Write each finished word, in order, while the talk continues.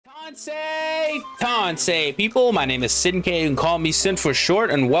Tansei people, my name is Sinkei, you can call me Sin for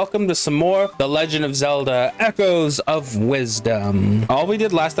short, and welcome to some more The Legend of Zelda Echoes of Wisdom. All we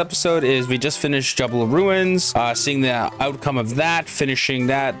did last episode is we just finished Jubble of Ruins, seeing the outcome of that, finishing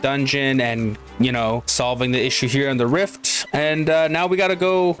that dungeon, and you know, solving the issue here in the rift. And now we gotta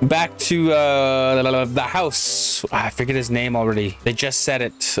go back to the house. I forget his name already. They just said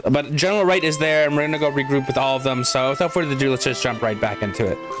it, but General Wright is there, and we're gonna go regroup with all of them. So without further ado, let's just jump right back into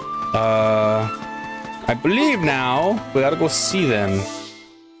it. I believe now we gotta go see them.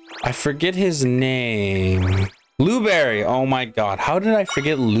 I forget his name. Blueberry. Oh my god, how did I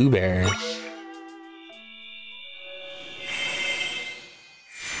forget Blueberry?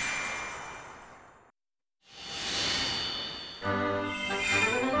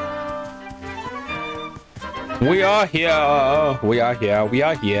 We are here. We are here. We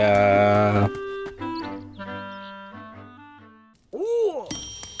are here.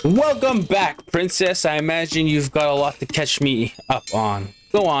 Welcome back, princess. I imagine you've got a lot to catch me up on.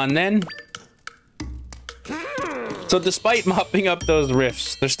 Go on, then. So despite mopping up those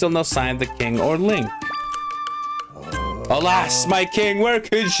rifts, there's still no sign of the king or Link. Alas, my king, where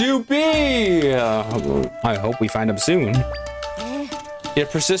could you be? I hope we find him soon. Your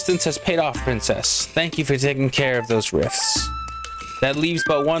persistence has paid off, princess. Thank you for taking care of those rifts. That leaves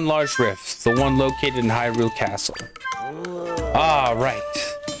but one large rift, the one located in Hyrule Castle. Ah, right.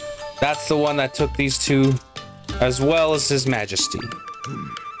 That's the one that took these two, as well as his majesty.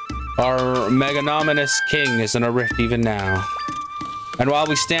 Our magnanimous king is in a rift even now. And while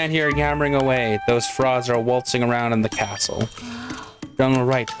we stand here yammering away, those frauds are waltzing around in the castle. General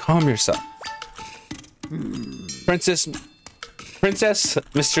Wright, calm yourself. Princess,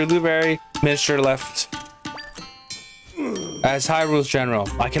 Mr. Blueberry, Minister left. As Hyrule's general,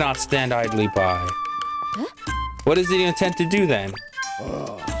 I cannot stand idly by. What is the intent to do then?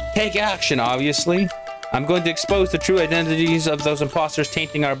 Take action, obviously. I'm going to expose the true identities of those imposters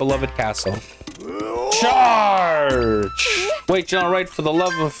tainting our beloved castle. Charge! Wait, General Wright, for the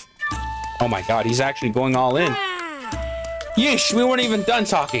love of... Oh my god, he's actually going all in. Yeesh, we weren't even done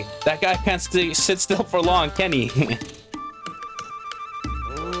talking. That guy can't sit still for long, can he?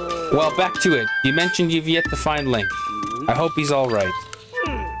 Well, back to it. You mentioned you've yet to find Link. I hope he's all right.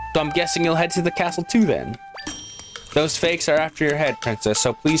 So I'm guessing you'll head to the castle too, then. Those fakes are after your head, princess,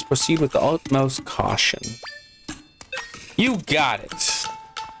 so please proceed with the utmost caution. You got it.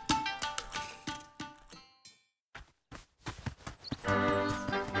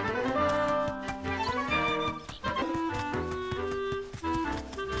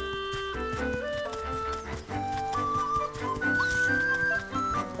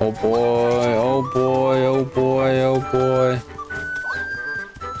 Oh boy, oh boy, oh boy, oh boy.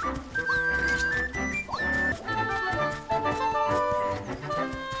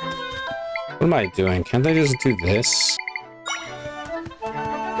 What am I doing? Can't I just do this?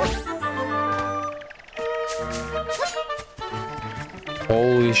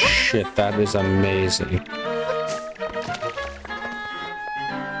 Holy shit, that is amazing.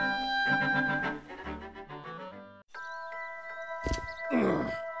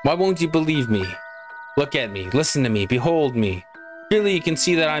 Why won't you believe me? Look at me, listen to me, behold me. Clearly you can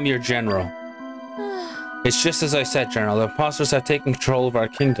see that I'm your general. It's just as I said, General. The imposters have taken control of our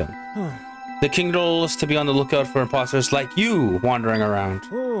kingdom. The king told us to be on the lookout for imposters like you wandering around.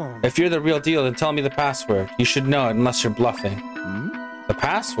 If you're the real deal, then tell me the password. You should know it unless you're bluffing. The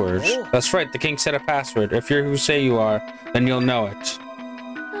password? That's right, the king said a password. If you're who you say you are, then you'll know it.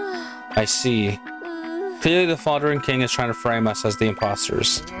 I see. Clearly the faltering king is trying to frame us as the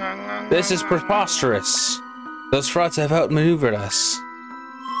imposters. This is preposterous. Those frauds have outmaneuvered us.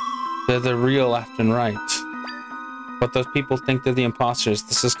 They're the real left and right. But those people think they're the imposters.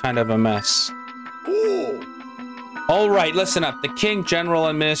 This is kind of a mess. All right, listen up. The king, general,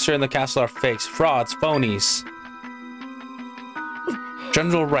 and minister in the castle are fakes, frauds, phonies.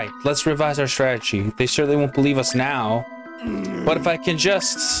 General Wright, let's revise our strategy. They certainly won't believe us now. But if I can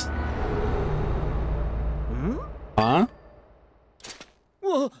just... Huh?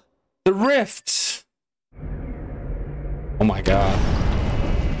 The rift! Oh my god.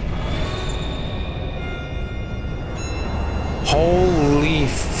 Holy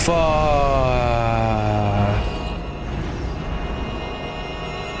fuck.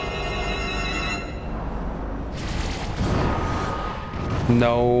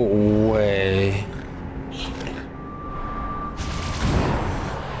 No way.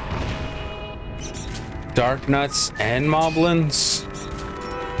 Dark nuts and moblins?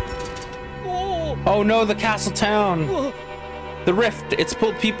 Oh no, the castle town! The rift, it's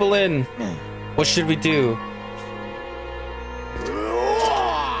pulled people in. What should we do?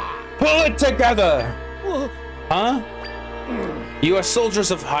 Pull it together! Huh? You are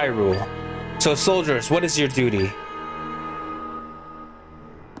soldiers of Hyrule. So soldiers, what is your duty?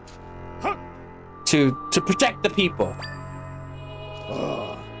 To protect the people.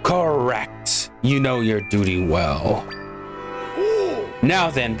 Correct. You know your duty well. Now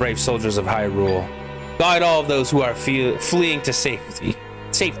then, brave soldiers of Hyrule, guide all of those who are fleeing to safety.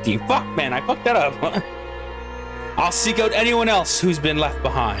 Safety. Fuck, man, I fucked that up. I'll seek out anyone else who's been left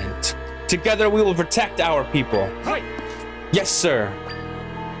behind. Together we will protect our people. Yes, sir.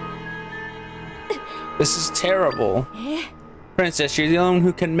 This is terrible. Princess, you're the only one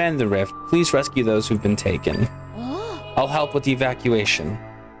who can mend the rift. Please rescue those who've been taken. I'll help with the evacuation.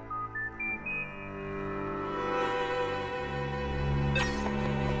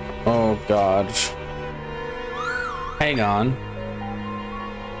 Oh, God. Hang on.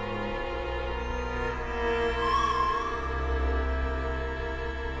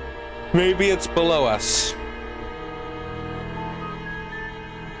 Maybe it's below us.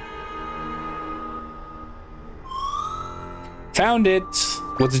 Found it.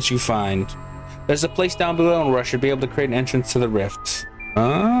 What did you find? There's a place down below where I should be able to create an entrance to the rift.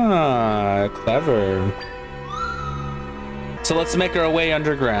 Ah, clever. So let's make our way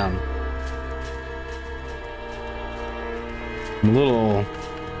underground. I'm a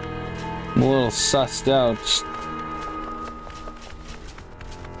little sussed out.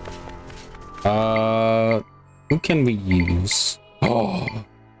 Who can we use? Oh,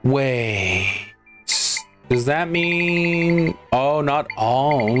 wait. Does that mean... Oh, not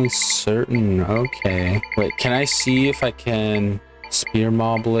all, only certain. Okay. Wait, can I see if I can spear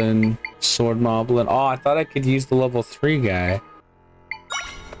moblin, sword moblin? Oh, I thought I could use the level 3 guy.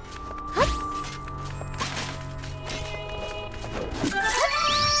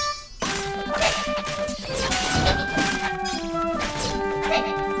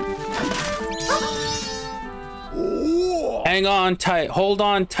 Hang on tight. Hold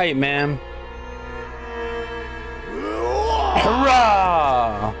on tight, ma'am.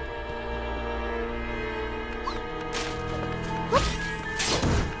 Hurrah!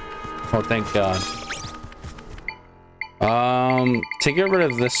 Oh, thank God. To get rid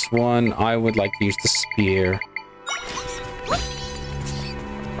of this one, I would like to use the spear.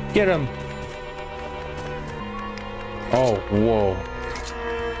 Get him! Oh, whoa.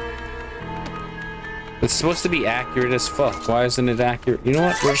 It's supposed to be accurate as fuck. Why isn't it accurate? You know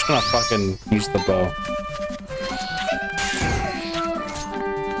what? We're just gonna fucking use the bow.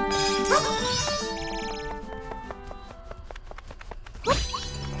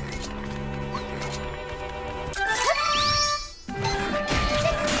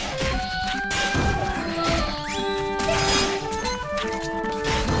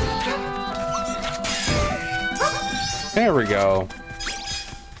 There we go.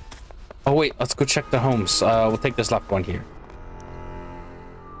 Oh wait, let's go check the homes. We'll take this left one here.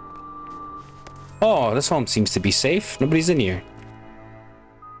 Oh, this home seems to be safe. Nobody's in here.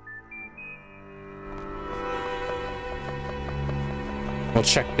 We'll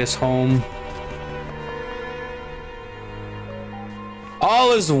check this home.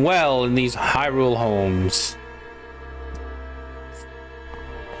 All is well in these Hyrule homes.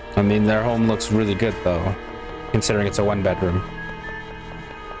 I mean, their home looks really good though, considering it's a 1-bedroom.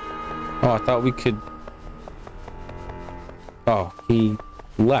 Oh, I thought we could... Oh, he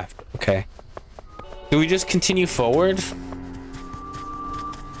left. Okay. Do we just continue forward?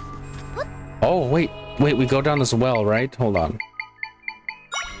 Oh, wait. Wait, we go down this well, right? Hold on.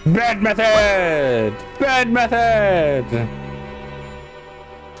 Bad method! Bad method!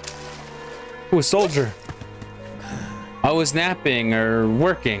 Ooh, a soldier. I was napping or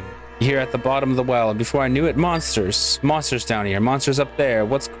working here at the bottom of the well, and before I knew it, monsters. Monsters down here. Monsters up there.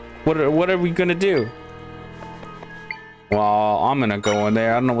 What are we gonna do? Well, I'm gonna go in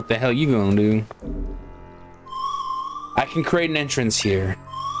there. I don't know what the hell you gonna do. I can create an entrance here.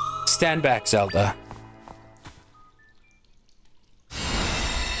 Stand back, Zelda.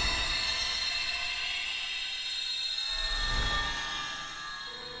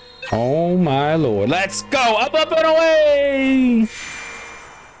 Oh my lord. Let's go! Up, up, and away!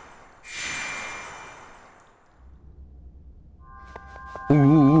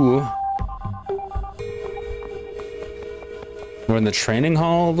 Ooh. We're in the training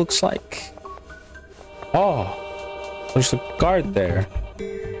hall, looks like. Oh, there's a guard there.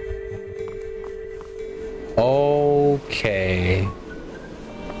 Okay.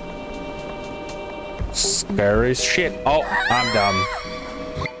 Scary shit. Oh, I'm dumb.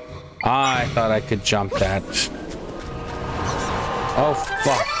 I thought I could jump that. Oh,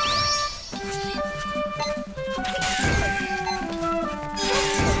 fuck.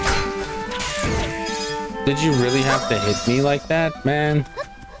 Did you really have to hit me like that, man?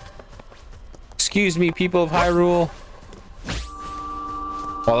 Excuse me, people of Hyrule.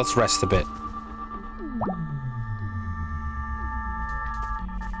 Well, let's rest a bit.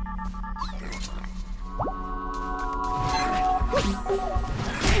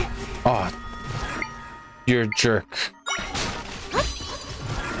 Oh, you're a jerk.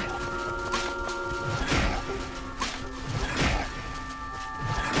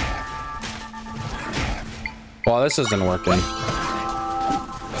 Well, this isn't working.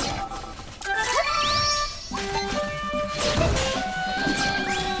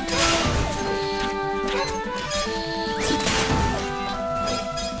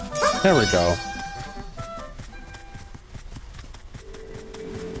 There we go.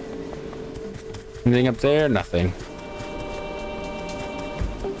 Anything up there? Nothing.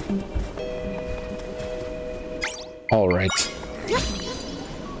 All right.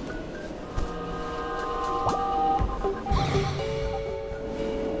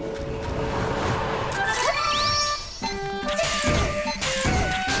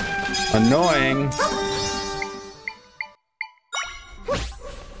 Annoying.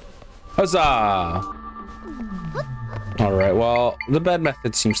 Huzzah! All right, well, the bed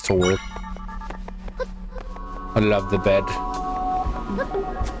method seems to work. I love the bed.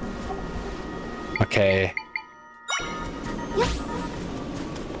 Okay.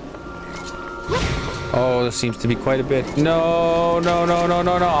 Oh, this seems to be quite a bit. No, no, no, no,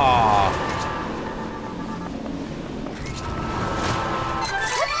 no, no. Aww.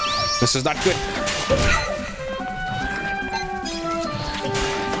 This is not good.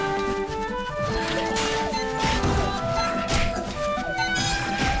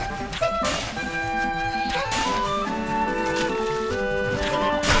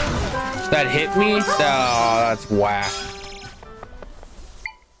 That hit me? Oh, that's whack.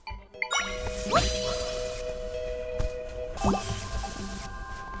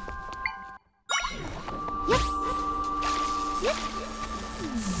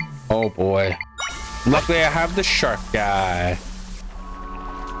 Oh boy. Luckily I have the shark guy.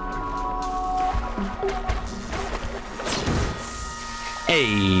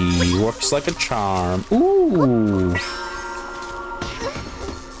 Hey, works like a charm. Ooh.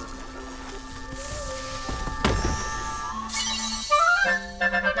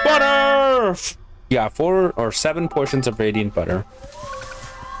 Butter! Yeah, 4 or 7 portions of radiant butter.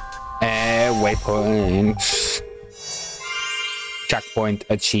 Waypoint. Checkpoint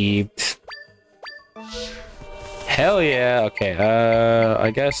achieved. Hell yeah. Okay,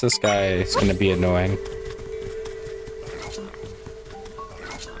 I guess this guy is gonna be annoying.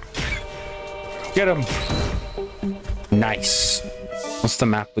 Get him. Nice. What's the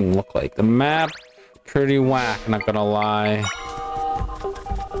mapping look like? The map, pretty whack, not gonna lie.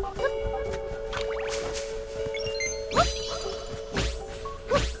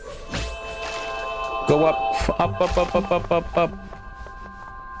 Go up, up, up, up, up, up, up, up.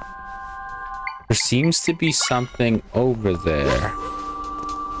 There seems to be something over there.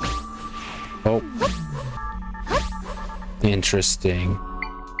 Oh. Interesting.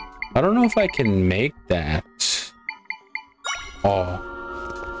 I don't know if I can make that. Oh.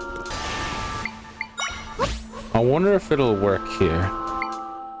 I wonder if it'll work here.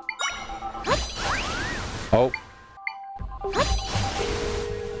 Oh.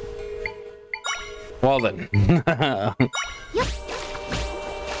 Well then.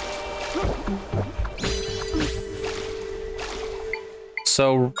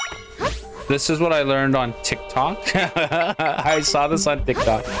 So this is what I learned on TikTok. I saw this on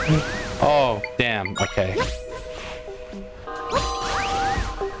TikTok. Oh, damn. Okay.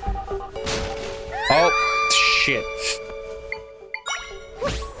 Oh, shit.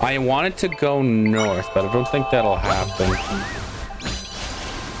 I wanted to go north, but I don't think that'll happen.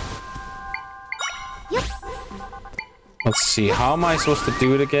 Let's see. How am I supposed to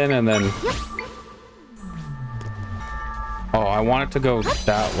do it again? And then... Oh, I want it to go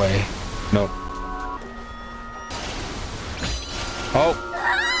that way. Nope. Oh.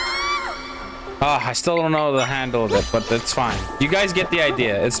 Ah, I still don't know the handle of it, but it's fine. You guys get the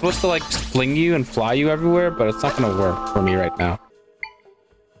idea. It's supposed to like fling you and fly you everywhere, but it's not gonna work for me right now.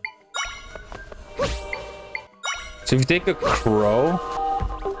 So if you take a crow,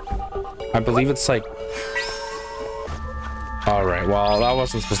 I believe it's like... All right, well, that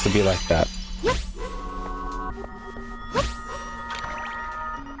wasn't supposed to be like that.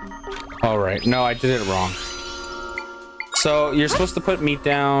 All right, no, I did it wrong. So you're supposed to put meat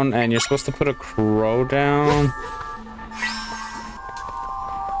down, and you're supposed to put a crow down.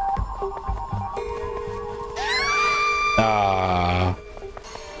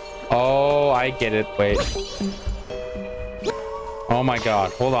 Oh, I get it. Wait. Oh my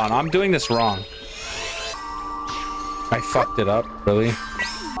god. Hold on. I'm doing this wrong. I fucked it up. Really?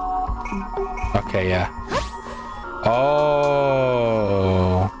 Okay, yeah.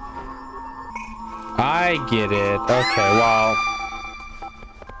 Oh. I get it. Okay, well.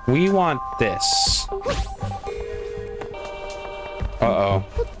 We want this. Uh-oh.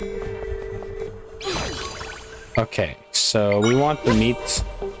 Okay, so we want the meat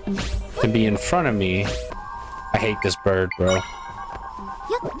to be in front of me. I hate this bird, bro.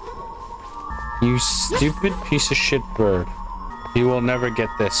 You stupid piece of shit bird. You will never get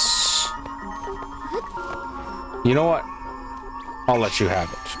this. You know what? I'll let you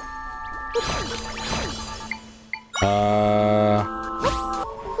have it.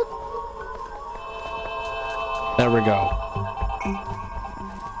 There we go.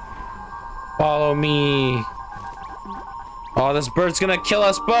 Follow me. Oh, this bird's gonna kill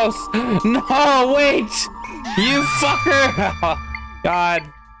us both. No, wait. You fucker.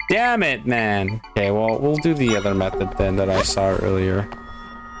 God damn it, man. Okay, well, we'll do the other method then that I saw earlier.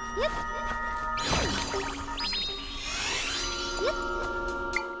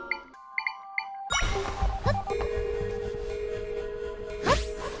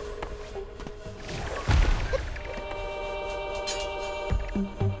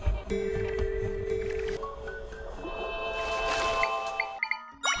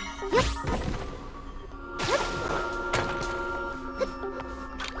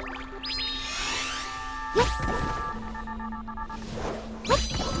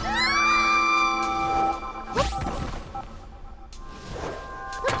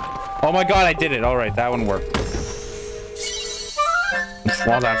 Oh my god, I did it. All right, that one worked.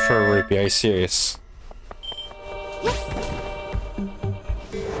 All that for a rupee. Are you serious?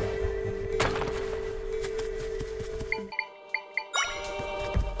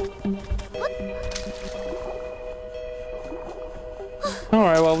 All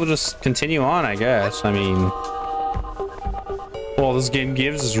right, well, we'll just continue on, I guess. I mean, all this game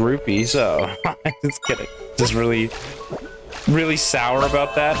gives is rupee, so just kidding. Just really sour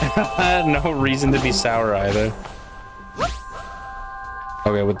about that. No reason to be sour either.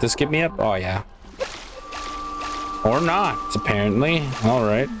 Okay, would this get me up? Oh yeah. Or not, apparently. All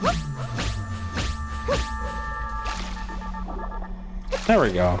right. There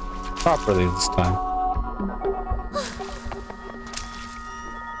we go. Properly this time.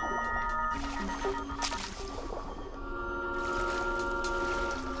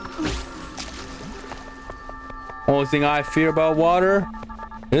 Only thing I fear about water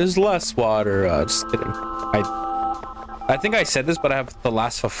is less water. Just kidding. I think I said this, but I have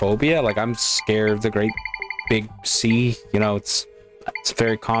thalassophobia. Like, I'm scared of the great big sea. You know, it's a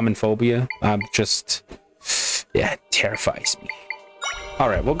very common phobia. I'm just, yeah, it terrifies me. All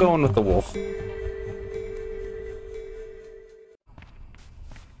right, we'll go in with the wolf.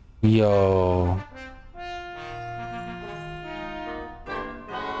 Yo.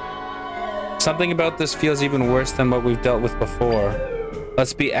 Something about this feels even worse than what we've dealt with before.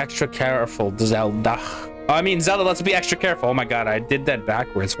 Let's be extra careful, Zelda. Oh, I mean, Zelda, let's be extra careful. Oh my god, I did that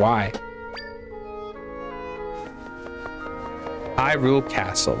backwards. Why? Hyrule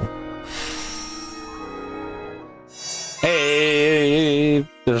Castle. Hey,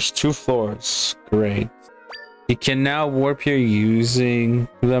 there's 2 floors. Great. You can now warp here using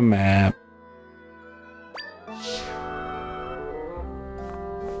the map.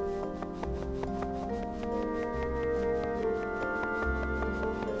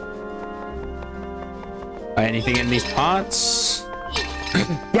 Anything in these pots?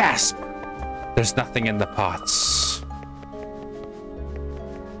 Yes! There's nothing in the pots.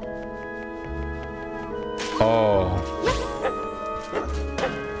 Oh.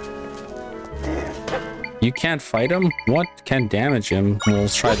 You can't fight him? What can damage him? Well,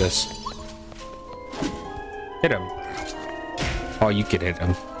 let's try this. Hit him. Oh, you can hit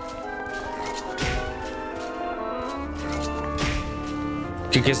him.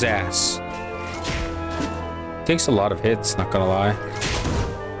 Kick his ass. Takes a lot of hits, not gonna lie.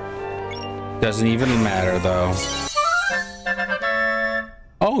 Doesn't even matter though.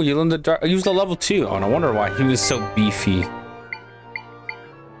 Oh, you learned the dark. Use the level 2. Oh, no wonder why he was so beefy.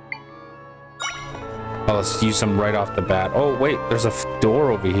 Oh, let's use him right off the bat. Oh wait, there's a door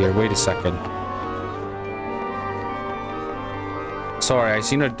over here. Wait a second. Sorry, I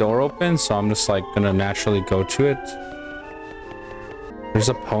seen a door open, so I'm just like gonna naturally go to it. There's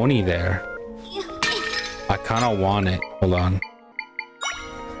a pony there. I kind of want it. Hold on.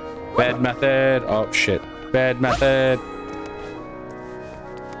 Bad method. Oh, shit. Bad method.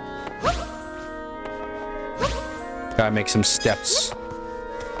 Gotta make some steps.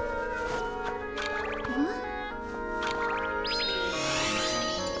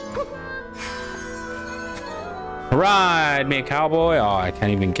 Ride me, cowboy. Oh, I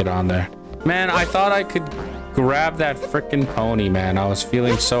can't even get on there. Man, I thought I could grab that freaking pony, man. I was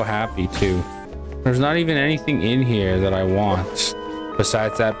feeling so happy too. There's not even anything in here that I want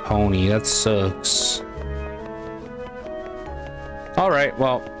besides that pony. That sucks. All right,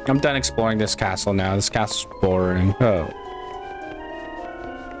 well, I'm done exploring this castle now. This castle's boring. Oh,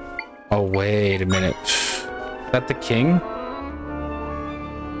 wait a minute. Is that the king?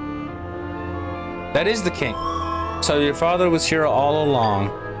 That is the king. So your father was here all along.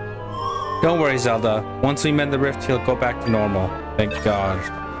 Don't worry, Zelda. Once we mend the rift, he'll go back to normal. Thank God.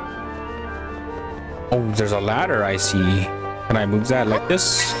 Oh, there's a ladder I see. Can I move that like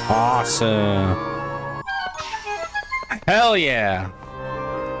this? Awesome. Hell yeah.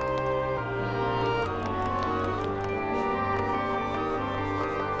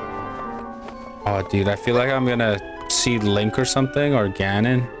 Oh, dude, I feel like I'm gonna see Link or something, or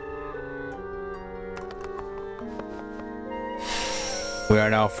Ganon. We are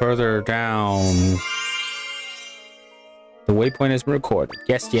now further down. The waypoint is recorded.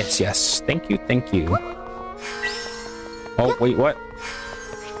 Yes, yes, yes. Thank you, thank you. Oh, wait, what?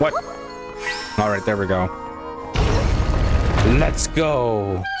 What? All right, there we go. Let's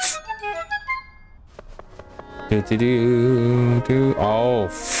go. Oh,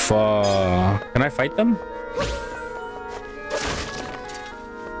 fuck. Can I fight them?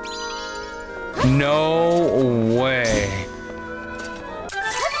 No way.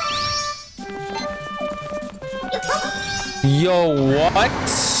 Yo, what?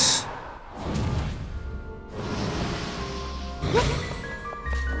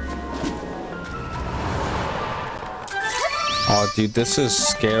 Oh, dude, this is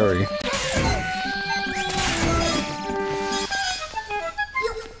scary.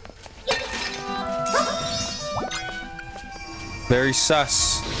 Very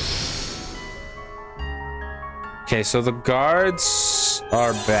sus. Okay, so the guards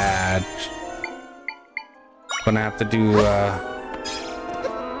are bad. Gonna have to do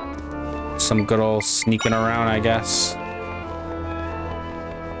some good old sneaking around, I guess.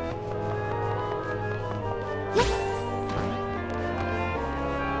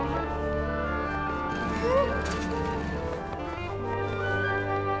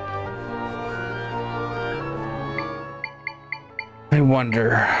 I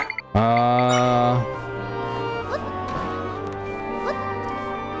wonder.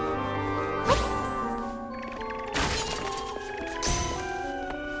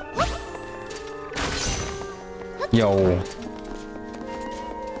 Yo.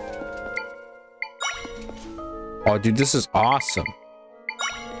 Oh, dude, this is awesome.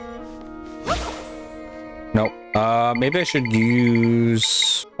 Nope. Maybe I should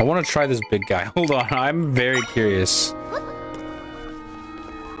use... I want to try this big guy. Hold on, I'm very curious.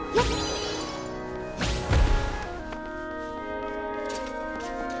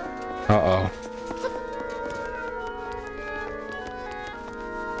 Uh-oh.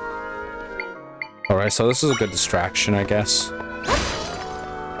 Alright, so this is a good distraction, I guess.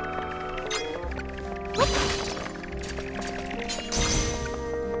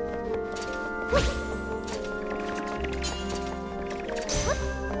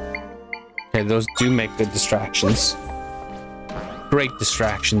 Okay, those do make good distractions. Great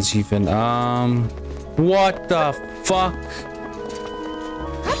distractions, even. What the fuck?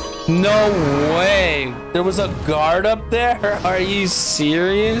 No way! There was a guard up there? Are you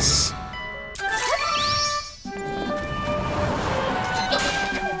serious?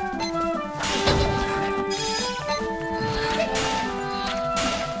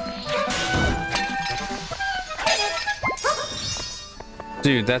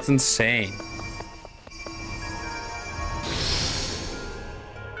 Dude, that's insane.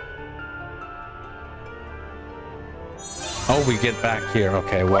 Oh, we get back here.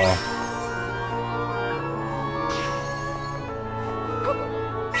 Okay, well.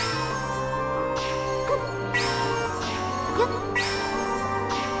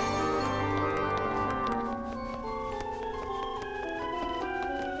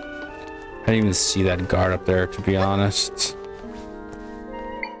 I didn't even see that guard up there, to be honest.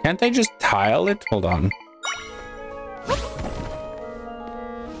 Can't they just tile it? Hold on.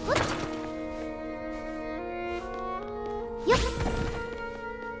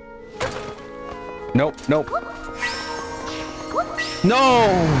 Nope, nope. No!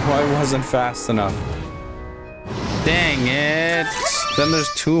 I wasn't fast enough. Dang it. Then there's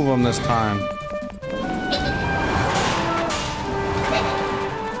two of them this time.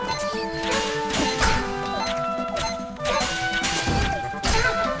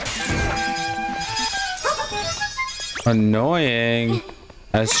 Annoying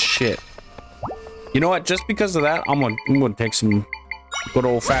as shit. You know what? Just because of that, I'm gonna take some good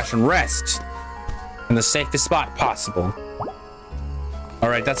old-fashioned rest in the safest spot possible. All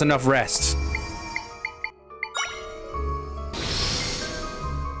right, that's enough rest.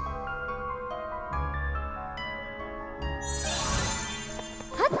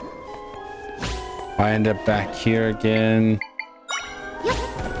 I end up back here again.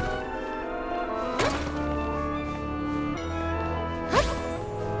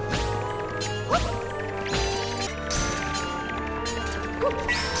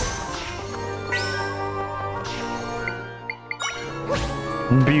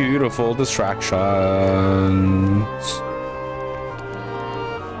 Beautiful distractions.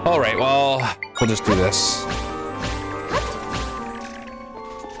 All right, well, we'll just do this.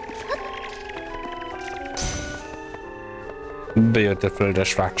 Beautiful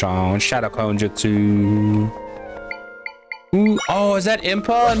distraction. Shadow Clone Jutsu. Ooh, oh, is that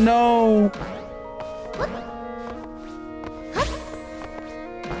Impa? No.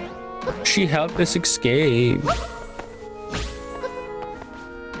 She helped us escape.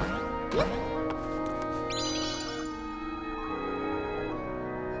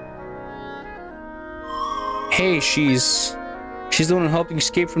 Hey, she's the one helping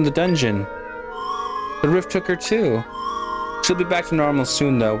escape from the dungeon. The rift took her too. She'll be back to normal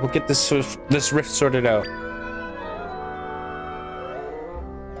soon, though. We'll get this rift sorted out.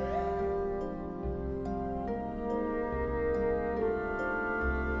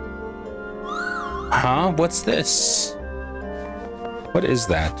 Huh? What's this? What is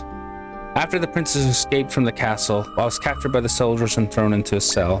that? After the princess escaped from the castle, I was captured by the soldiers and thrown into a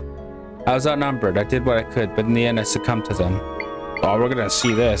cell. I was outnumbered. I did what I could, but in the end, I succumbed to them. Oh, we're gonna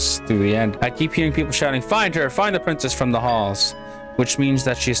see this through the end. I keep hearing people shouting, "Find her! Find the princess from the halls!" Which means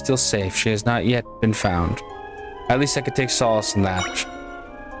that she is still safe. She has not yet been found. At least I could take solace in that.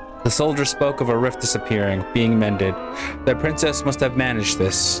 The soldier spoke of a rift disappearing, being mended. The princess must have managed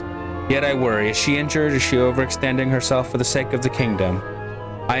this. Yet I worry. Is she injured? Is she overextending herself for the sake of the kingdom?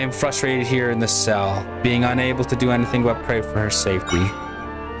 I am frustrated here in this cell, being unable to do anything but pray for her safety.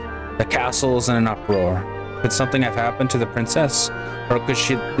 The castle is in an uproar. Could something have happened to the princess? Or could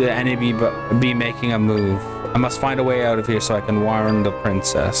the enemy be making a move? I must find a way out of here so I can warn the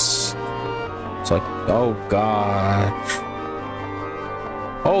princess. It's like, oh gosh.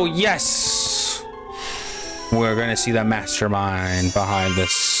 Oh yes! We're gonna see the mastermind behind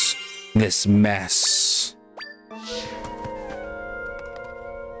this mess.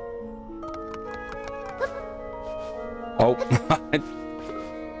 Oh,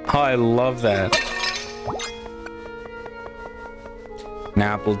 I love that. An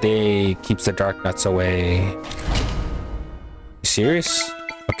apple day keeps the dark nuts away. You serious?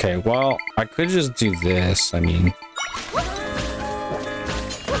 Okay, well, I could just do this. I mean,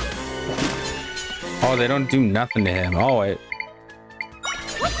 oh, they don't do nothing to him. Oh, wait.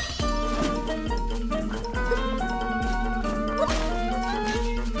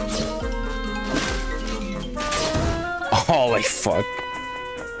 Holy fuck.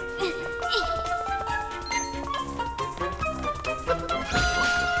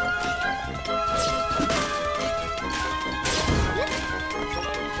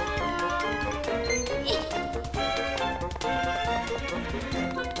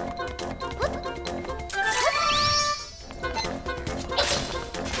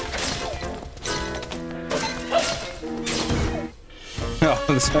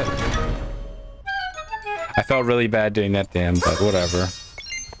 I felt really bad doing that to him, but whatever.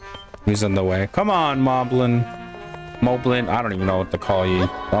 He's in the way. Come on, Moblin. Moblin, I don't even know what to call you,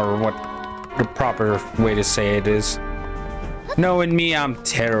 or what the proper way to say it is. Knowing me, I'm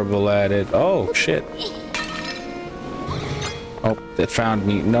terrible at it. Oh, shit. Oh, it found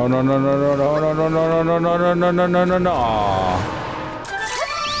me. No, no, no, no, no, no, no, no, no, no, no, no, no, no, no, no, no.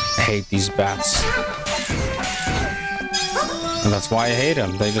 I hate these bats. And that's why I hate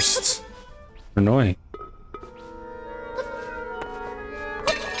them. They just are annoying.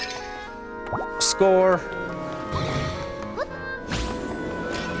 Score.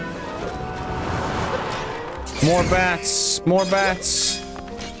 More bats. More bats.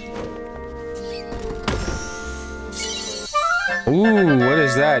 Ooh, what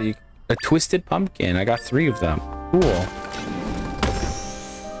is that? A twisted pumpkin. I got 3 of them. Cool.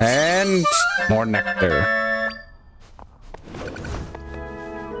 And more nectar.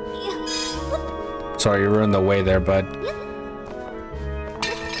 Sorry, you ruined the way there, bud.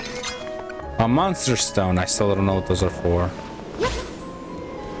 A monster stone. I still don't know what those are for.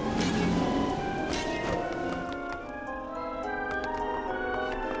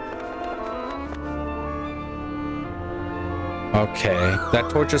 Okay, that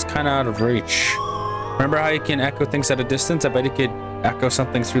torch is kind of out of reach. Remember how you can echo things at a distance? I bet you could echo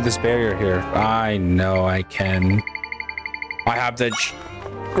something through this barrier here. I know I can. I have the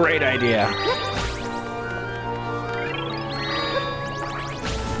great idea.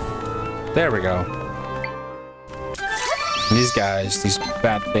 There we go. These guys, these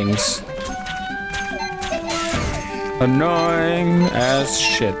bad things. Annoying as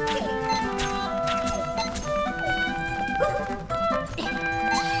shit.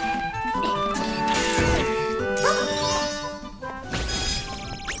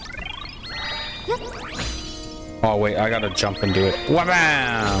 Oh wait, I gotta jump and do it.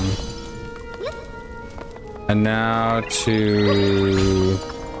 Wham! And now to...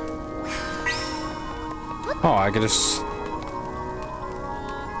 Oh, I could just...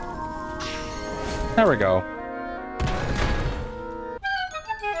 There we go.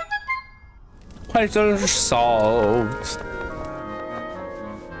 Puzzle solved.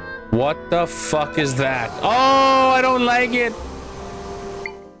 What the fuck is that? Oh, I don't like it.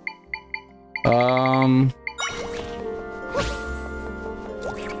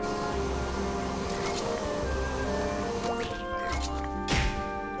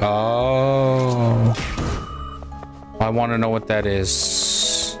 Oh. I want to know what that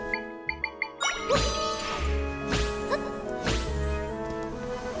is.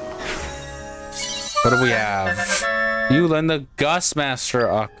 What do we have? You learn the Gust Master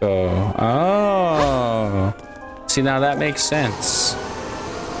Echo. Oh. See, now that makes sense.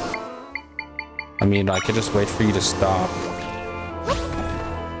 I mean, I could just wait for you to stop.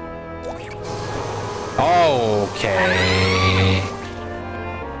 Okay.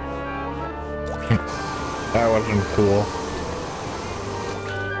 That wasn't cool.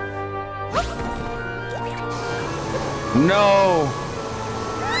 No!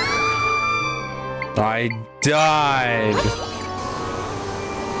 I died.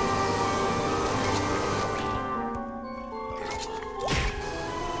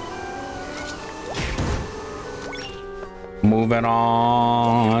 Moving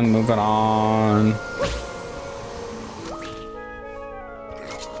on, moving on.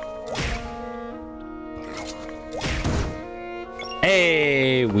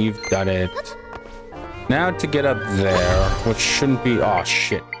 Hey, we've done it. Now to get up there, which shouldn't be... Oh,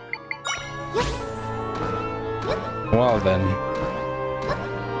 shit. Well, then.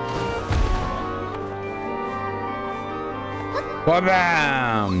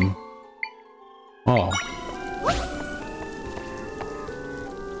 Wabam! Oh.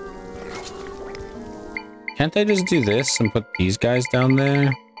 Can't I just do this and put these guys down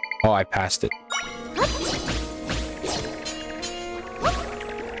there? Oh, I passed it.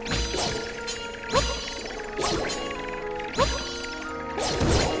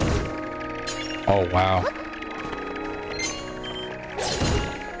 Oh, wow.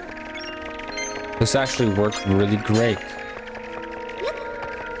 This actually worked really great.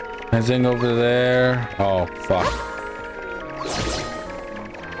 Anything over there? Oh, fuck.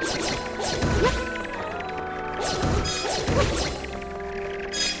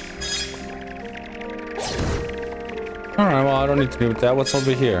 Alright, well, I don't need to do with that. What's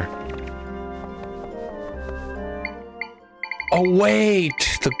over here? Oh,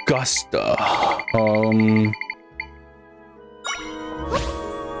 wait! The Gusta.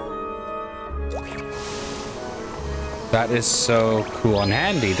 That is so cool and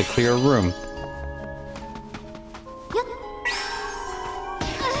handy to clear a room.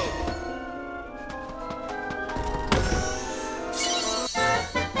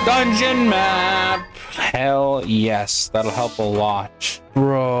 Dungeon map! Hell yes, that'll help a lot.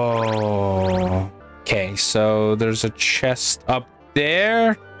 Bro. Okay, so there's a chest up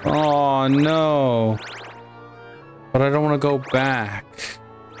there. Oh no. But I don't want to go back.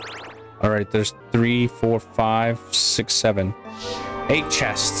 All right, there's 3, 4, 5, 6, 7, 8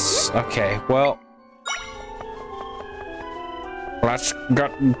 chests. Okay, well, let's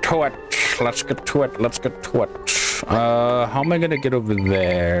get to it. Let's get to it. Let's get to it. How am I gonna get over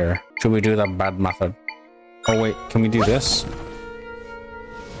there? Should we do the bad method? Oh wait, can we do this?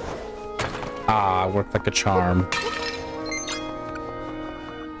 Ah, worked like a charm.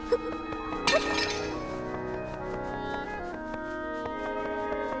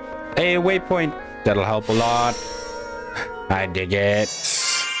 Hey, waypoint. That'll help a lot. I dig it.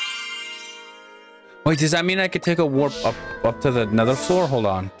 Wait, does that mean I could take a warp up to the nether floor? Hold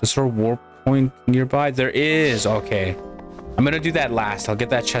on. Is there a warp point nearby? There is. Okay. I'm gonna do that last. I'll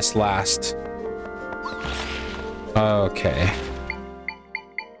get that chest last. Okay.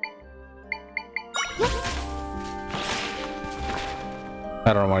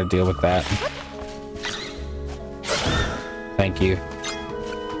 I don't want to deal with that. Thank you.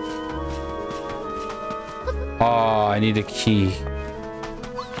 Oh, I need a key.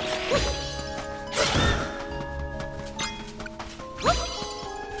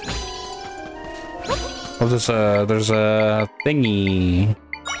 Oh, there's a thingy.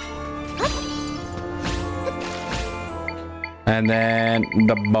 And then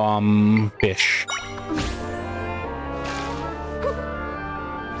the bomb fish.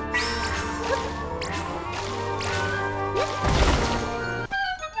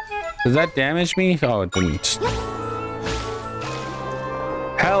 Does that damage me? Oh, it didn't.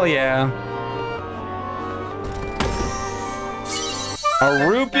 Hell yeah. A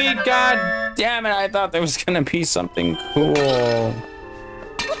rupee? God damn it. I thought there was going to be something cool.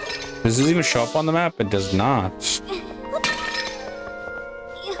 Does this even show up on the map? It does not.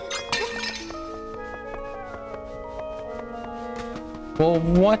 Well,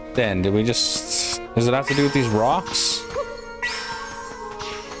 what then? Did we just... Does it have to do with these rocks?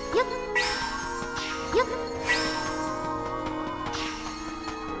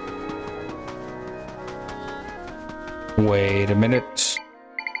 Wait a minute.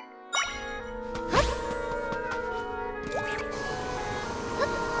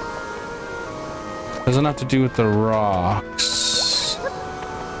 Doesn't have to do with the rocks.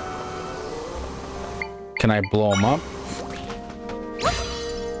 Can I blow them up?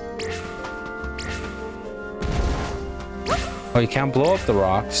 Oh, you can't blow up the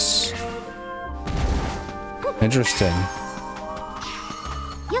rocks. Interesting.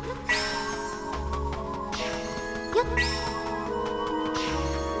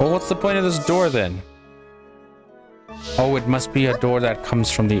 Well, what's the point of this door then? Oh, it must be a door that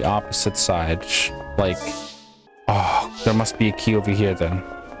comes from the opposite side. Like, oh, there must be a key over here then.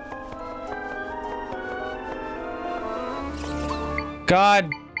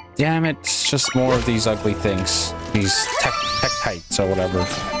 God damn it. It's just more of these ugly things. These tektites or whatever.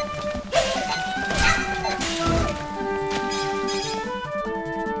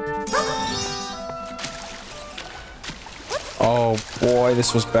 Oh boy,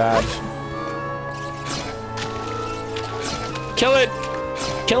 this was bad. Kill it!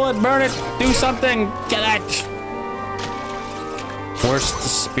 Kill it, burn it, do something! Kill it! Worst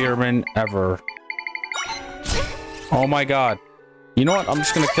spearman ever. Oh my god. You know what? I'm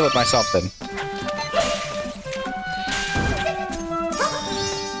just gonna kill it myself then.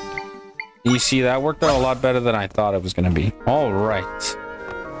 You see, that worked out a lot better than I thought it was gonna be. Alright.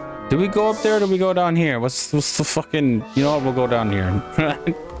 Did we go up there or did we go down here? What's the fucking... You know what? We'll go down here.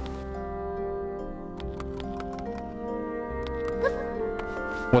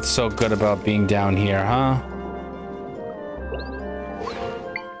 What's so good about being down here, huh?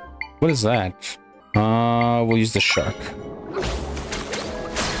 What is that? We'll use the shark.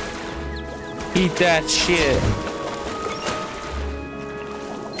 Eat that shit.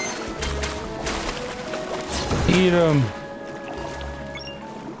 Eat him.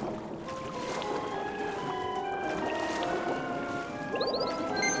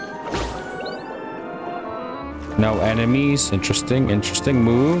 No enemies. Interesting, interesting.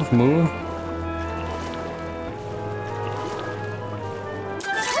 Move, move.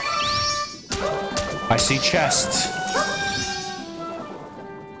 I see chest.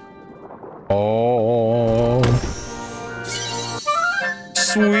 Oh.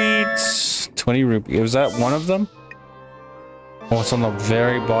 Sweet. 20 rupees. Was that one of them? Oh, it's on the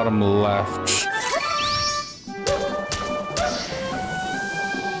very bottom left.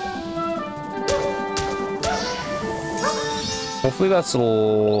 Hopefully that's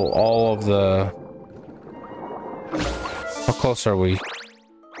all of the... How close are we?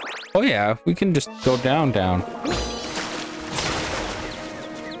 Oh yeah, we can just go down.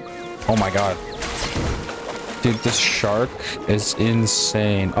 Oh my god. Dude, this shark is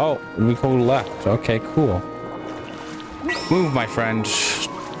insane. Oh, we go left. Okay, cool. Move, my friend.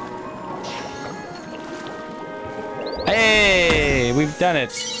 Hey, we've done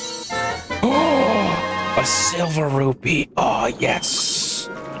it. Oh! A silver rupee. Oh, yes.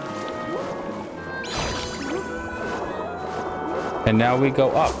 And now we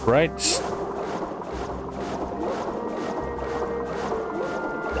go up, right?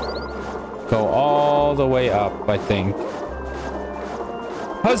 Go all the way up, I think.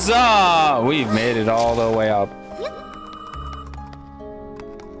 Huzzah! We've made it all the way up.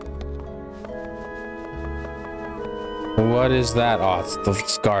 What is that? Oh, it's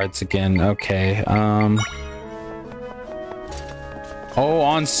the guards again. Okay. Oh,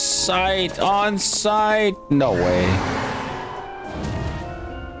 on site! On site! No way.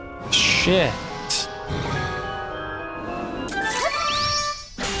 Shit.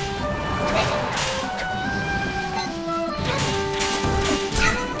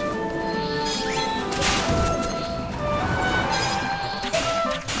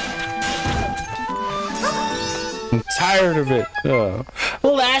 tired of it. Oh.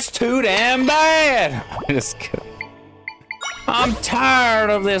 Well, that's too damn bad. Just kidding. I'm tired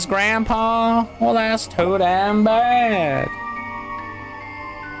of this, Grandpa. Well, that's too damn bad.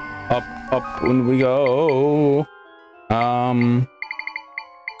 Up when we go. I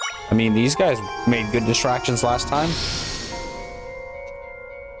mean, these guys made good distractions last time.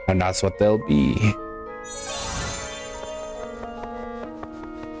 And that's what they'll be.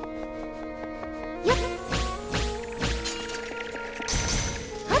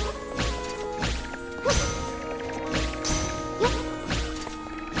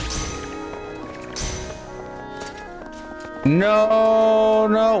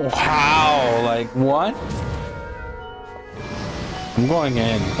 No, how? Like, what? I'm going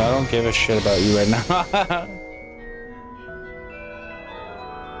in. I don't give a shit about you right now.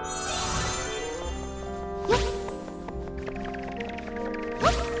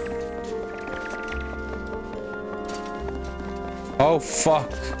 Oh,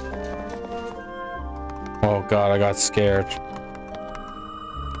 fuck. Oh, God, I got scared.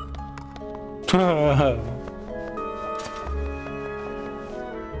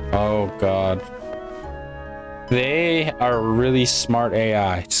 Oh, God. They are really smart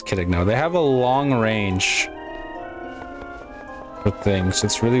AI. Just kidding. No, they have a long range with things.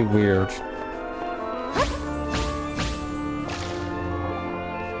 It's really weird.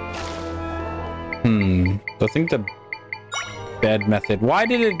 I think the bed method. Why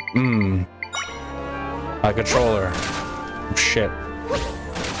did it? A controller. Oh, shit.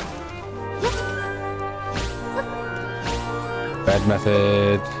 Bed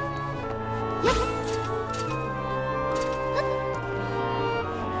method.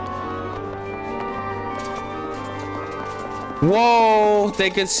 Whoa, they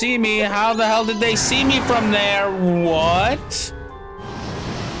could see me. How the hell did they see me from there? What?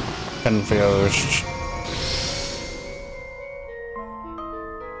 Confused.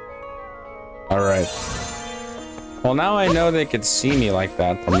 All right. Well, now I know they could see me like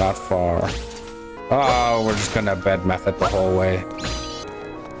that from that far. Oh, we're just gonna bed method the whole way.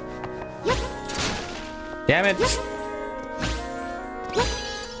 Damn it.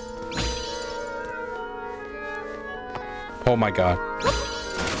 Oh my God.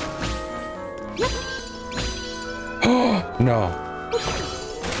 Oh, no.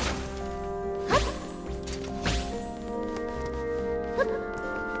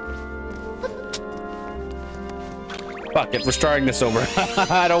 Fuck it, we're starting this over.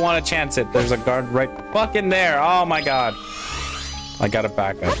 I don't want to chance it. There's a guard right fucking there. Oh my God. I gotta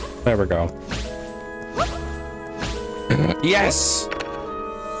back up. There we go. Yes!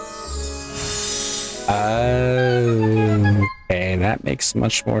 Okay, that makes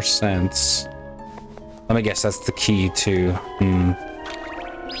much more sense. Let me guess, that's the key to...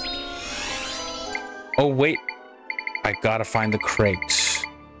 Oh, wait. I gotta find the crate.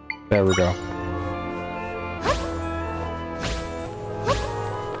 There we go.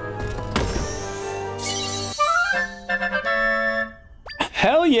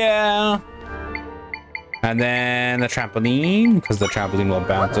 Hell yeah! And then the trampoline, because the trampoline will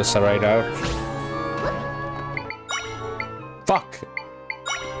bounce us right out. Fuck!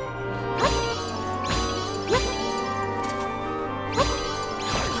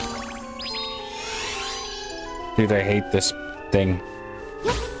 Dude, I hate this thing.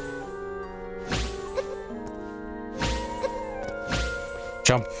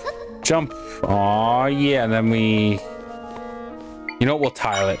 Jump! Jump! Aw, yeah, and then we... You know what? We'll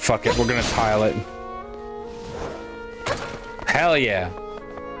tile it. Fuck it. We're gonna tile it. Hell yeah.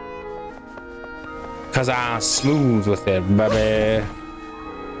 Cause I'm smooth with it, baby.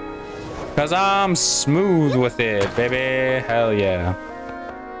 Cause I'm smooth with it, baby. Hell yeah.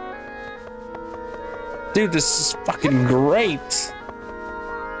 Dude, this is fucking great.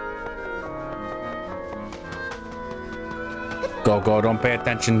 Go, go. Don't pay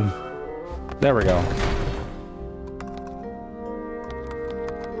attention. There we go.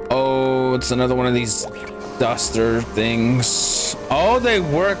 Oh, it's another one of these duster things. Oh, they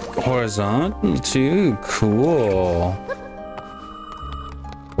work horizontal too. Cool.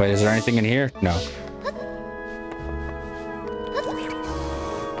 Wait, is there anything in here? No.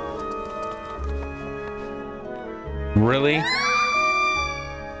 Really?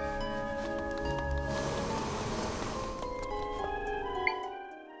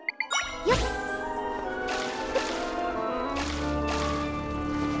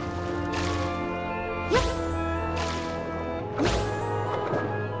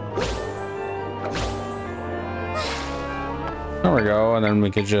 There we go, and then we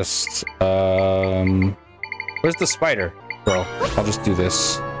could just where's the spider? Bro, I'll just do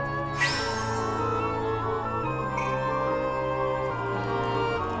this.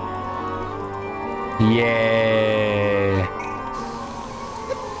 Yay.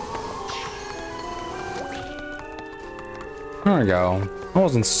 There we go. That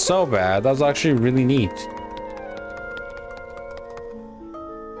wasn't so bad. That was actually really neat.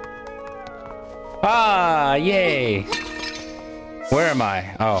 Ah, yay. Where am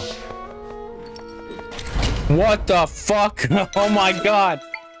I? Oh. What the fuck? Oh my god.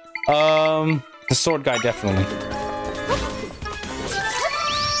 The sword guy, definitely.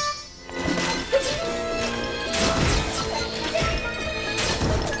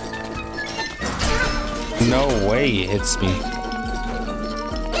 No way he hits me.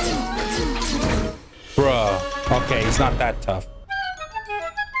 Bruh. Okay, he's not that tough.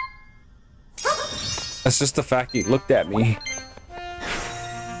 That's just the fact he looked at me.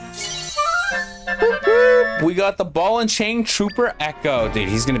 We got the ball and chain trooper Echo. Dude,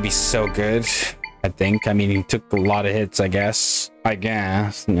 he's gonna be so good. I think. I mean, he took a lot of hits, I guess.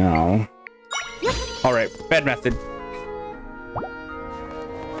 No. Alright, bed method.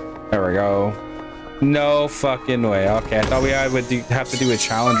 There we go. No fucking way. Okay, I thought I would have to do a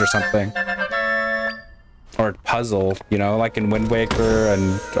challenge or something. Or a puzzle, you know, like in Wind Waker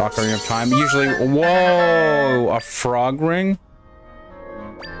and Ocarina of Time. Usually, whoa, a frog ring?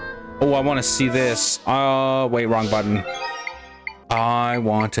 Oh, I want to see this. Wait, wrong button. I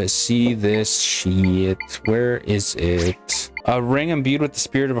want to see this shit. Where is it? A ring imbued with the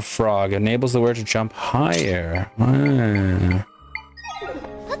spirit of a frog enables the wearer to jump higher. Ah.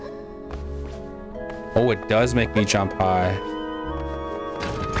 Oh, it does make me jump high.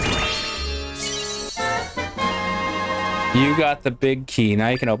 You got the big key. Now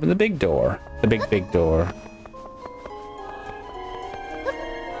you can open the big door. The big door.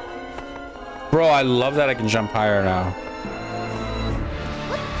 Bro, I love that I can jump higher now.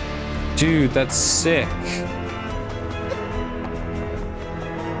 Dude, that's sick.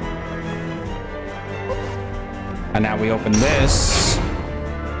 And now we open this.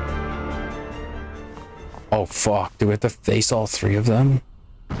 Oh, fuck. Do we have to face all three of them?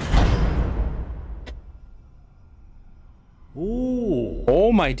 Ooh.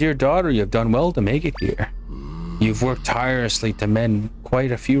 Oh, my dear daughter, you have done well to make it here. You've worked tirelessly to mend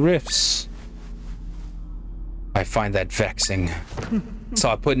quite a few rifts. I find that vexing. So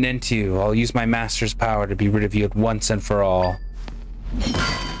I'll put an end to you. I'll use my master's power to be rid of you at once and for all.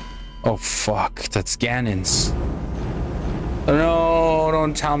 Oh, fuck. That's Ganon's. No,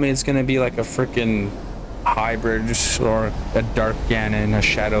 don't tell me it's gonna be like a freaking hybrid or a dark Ganon, a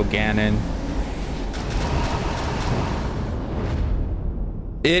shadow Ganon.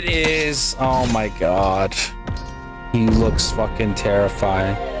 It is. Oh my god. He looks fucking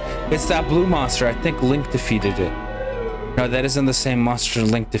terrifying. It's that blue monster. I think Link defeated it. No, that isn't the same monster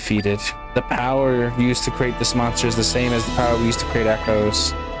Link defeated. The power used to create this monster is the same as the power we used to create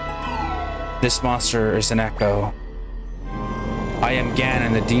echoes. This monster is an echo. I am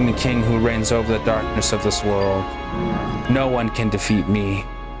Ganon, the Demon King who reigns over the darkness of this world. No one can defeat me.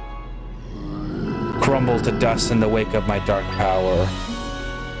 Crumble to dust in the wake of my dark power.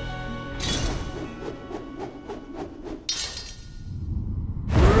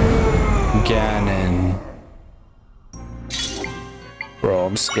 Ganon. Bro,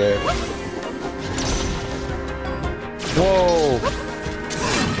 I'm scared. Whoa!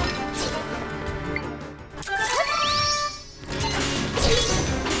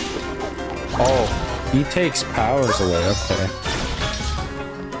 Oh, he takes powers away, okay.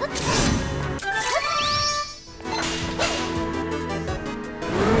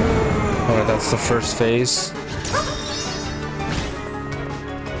 Alright, that's the first phase.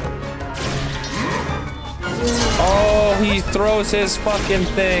 Oh, he throws his fucking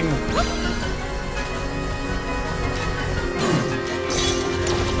thing.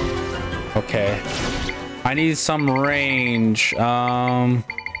 Okay. I need some range.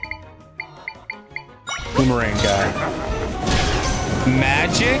 Boomerang guy.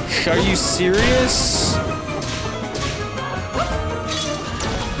 Magic? Are you serious?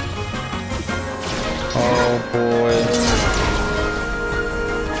 Oh boy.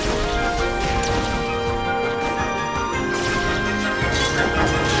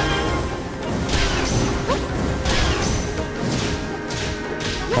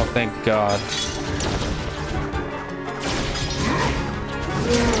 Oh, thank God.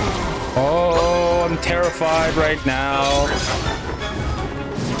 Oh, I'm terrified right now.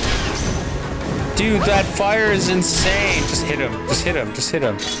 Dude, that fire is insane. Just hit him. Just hit him. Just hit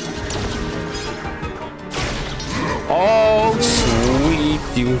him. Oh, sweet.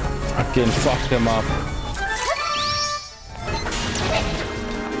 You fucking fucked him up.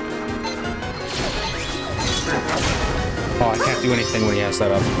 Oh, I can't do anything when he has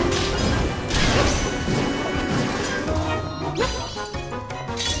that up.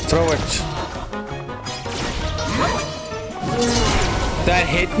 Throw it. That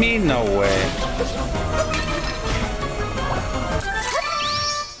hit me? No way.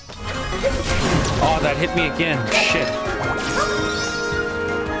 Oh, that hit me again. Shit.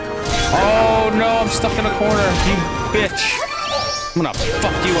 Oh no, I'm stuck in a corner, you bitch. I'm gonna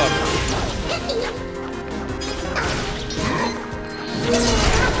fuck you up.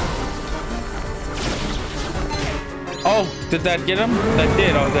 Oh, did that get him? That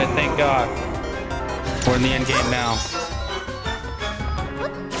did. Oh, that, thank God. We're in the end game now.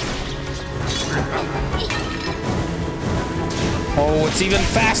 Oh, it's even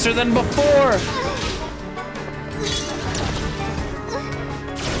faster than before.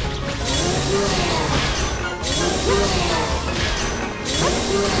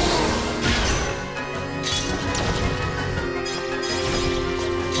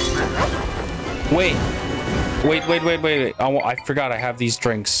 Wait. I forgot I have these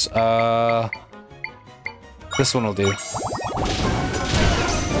drinks. This one will do.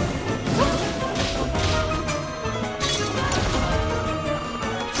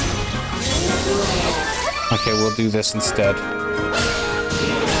 Okay, we'll do this instead.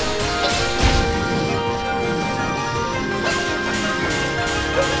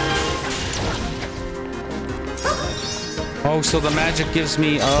 Oh, so the magic gives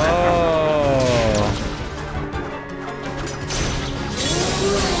me... Oh.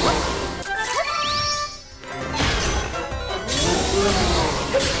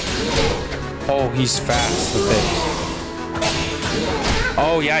 Oh, he's fast with it.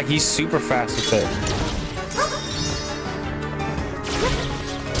 Oh, yeah, he's super fast with it.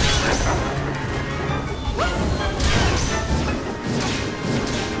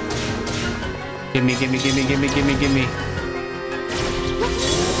 Gimme.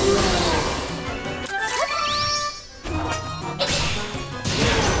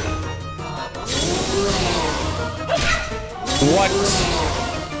 What?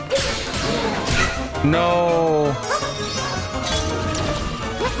 No.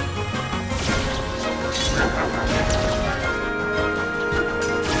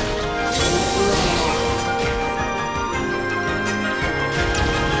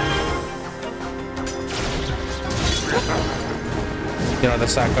 You know, the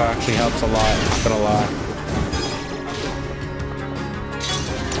Sacco actually helps a lot, not gonna lie.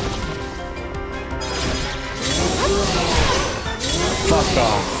 Fuck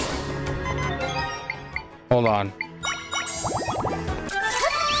off. Hold on.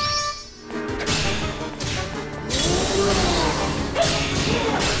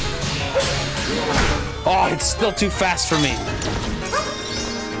 Oh, it's still too fast for me.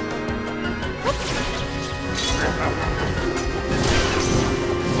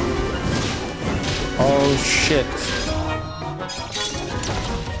 Oh shit.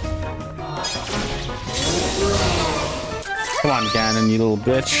 Come on, Ganon, you little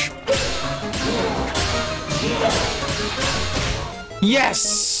bitch.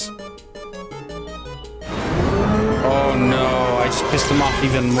 Yes! Oh no, I just pissed him off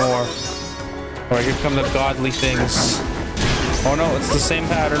even more. Alright, here come the godly things. Oh no, it's the same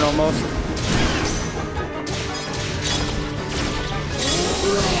pattern almost.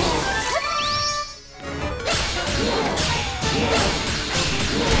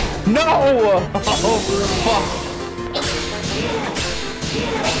 No! Oh, fuck.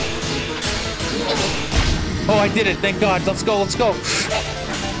 Oh, I did it. Thank God. Let's go.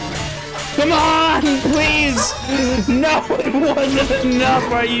 Come on, please. No, it wasn't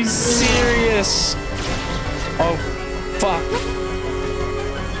enough. Are you serious? Oh, fuck.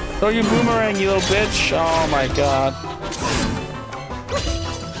 Throw your boomerang, you little bitch. Oh, my God.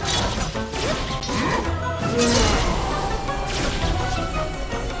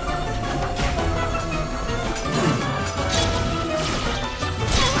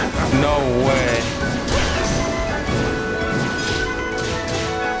 No way.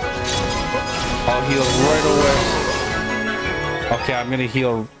 I'll heal right away. Okay, I'm gonna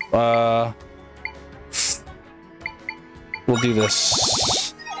heal. We'll do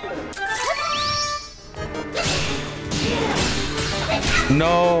this.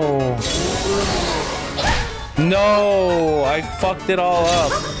 No. No, I fucked it all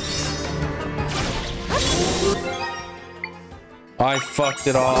up. I fucked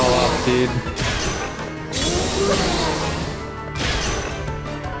it all up, dude.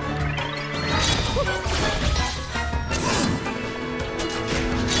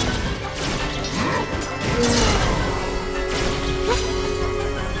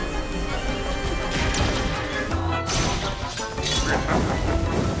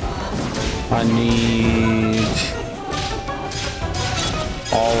 I need...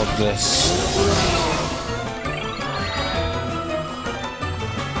 all of this.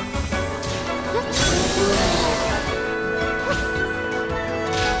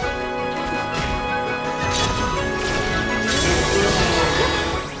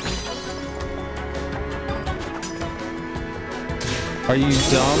 Are you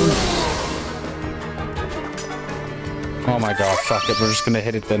dumb? Oh my god, fuck it. We're just gonna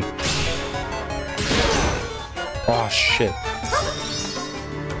hit it then. Oh shit.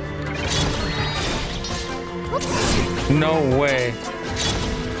 No way.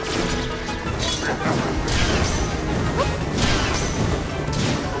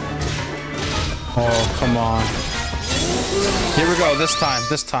 Oh, come on. Here we go, this time,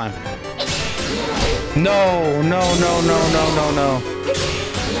 this time. No, no, no, no, no, no, no.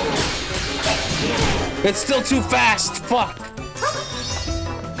 It's still too fast, fuck.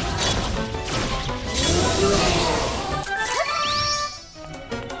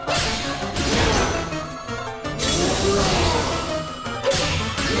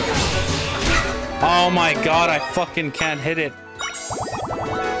 Oh my god, I fucking can't hit it.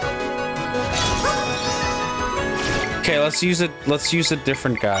 Okay, let's use a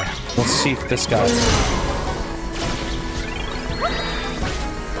different guy. Let's see if this guy.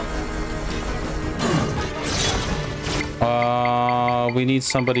 We need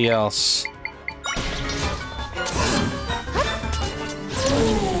somebody else.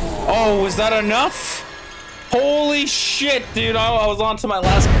 Oh, was that enough? Holy shit, dude. I was on to my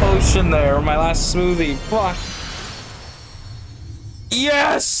last potion there, or my last smoothie. Fuck.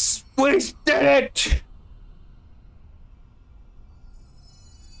 Yes! We did it!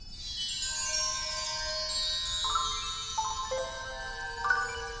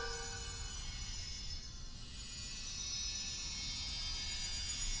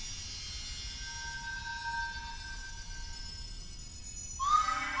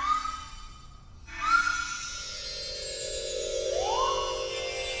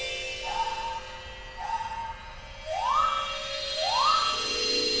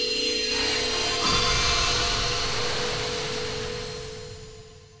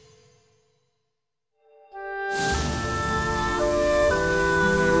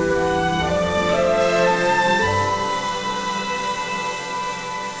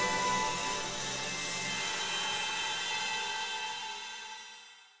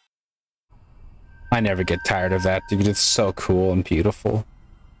 I never get tired of that, dude. It's so cool and beautiful.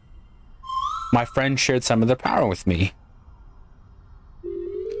 My friend shared some of their power with me.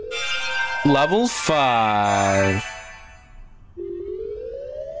 Level 5.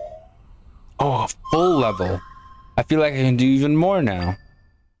 Oh, full level. I feel like I can do even more now.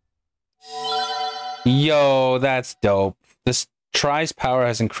 Yo, that's dope. This try's power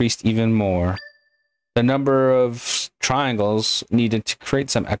has increased even more. The number of triangles needed to create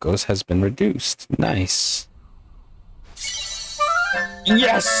some echoes has been reduced. Nice.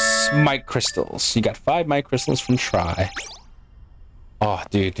 Yes! Mic crystals. You got 5 mic crystals from Try. Oh,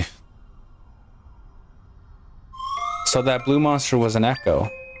 dude. So that blue monster was an echo.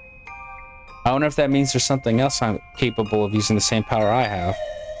 I wonder if that means there's something else I'm capable of using the same power I have.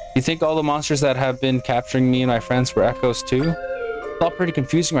 You think all the monsters that have been capturing me and my friends were echoes too? It's all pretty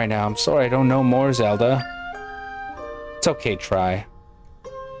confusing right now. I'm sorry I don't know more, Zelda. It's okay, Try.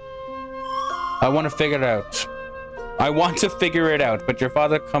 I want to figure it out. I want to figure it out, but your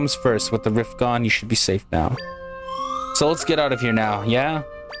father comes first. With the rift gone, you should be safe now. So let's get out of here now, yeah?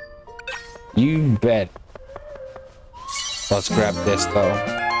 You bet. Let's grab this, though.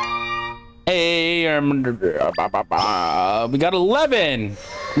 Hey, we got 11.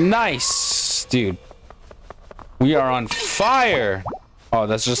 Nice, dude. We are on fire. Oh,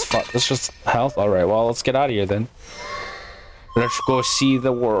 that's just health. All right, well, let's get out of here then. Let's go see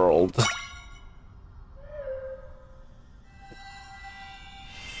the world.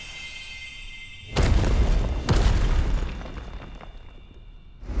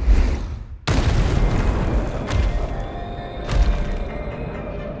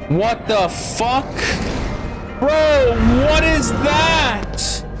 What the fuck? Bro, what is that?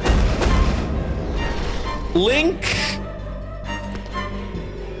 Link?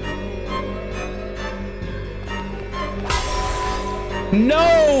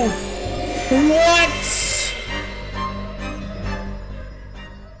 No! What?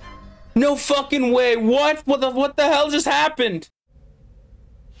 No fucking way. What? What the hell just happened?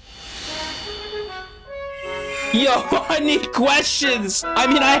 Yo, I need questions. I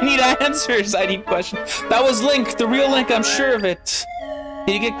mean, I need answers. I need questions. That was Link, the real Link, I'm sure of it.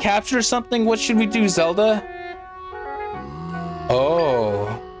 Did he get captured or something? What should we do, Zelda? Oh.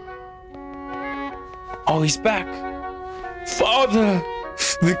 Oh, he's back. Father,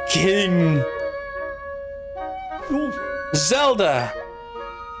 The king! Zelda!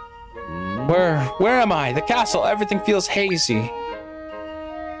 Where am I? The castle. Everything feels hazy.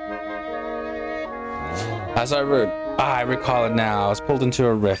 As I recall it now. I was pulled into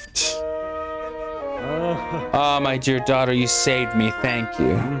a rift. Ah, my dear daughter, you saved me. Thank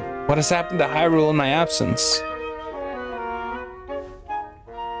you. What has happened to Hyrule in my absence?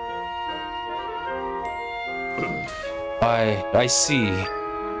 I see.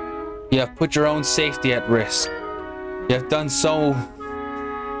 You have put your own safety at risk. You have done so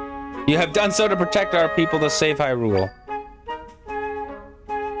to protect our people, to save Hyrule.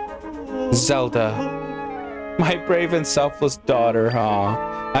 Zelda, my brave and selfless daughter,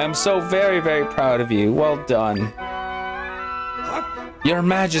 I am so very, very proud of you. Well done. Your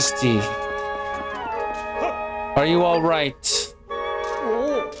Majesty. Are you all right?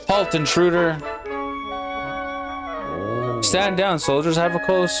 Halt, intruder. Stand down, soldiers. Have a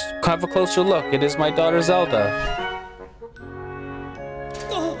closer look. It is my daughter Zelda.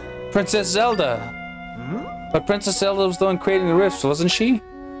 Princess Zelda. But Princess Zelda was the one creating the rifts, wasn't she?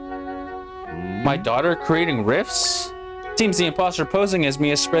 My daughter creating rifts? Seems the imposter posing as me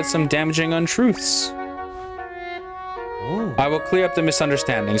has spread some damaging untruths. I will clear up the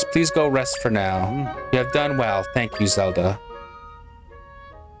misunderstandings. Please go rest for now. You have done well. Thank you, Zelda.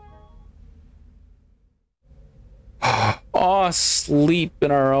 Oh, sleep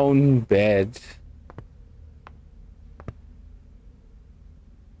in our own bed.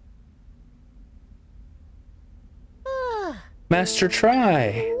 Master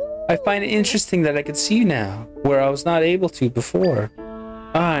Try. I find it interesting that I can see you now, where I was not able to before.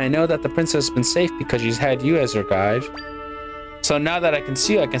 I know that the princess has been safe because she's had you as her guide. So now that I can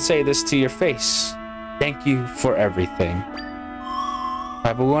see you, I can say this to your face. Thank you for everything.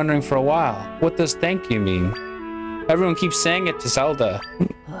 I've been wondering for a while, what does thank you mean? Everyone keeps saying it to Zelda.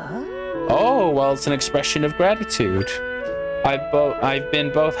 Oh, well, it's an expression of gratitude. I've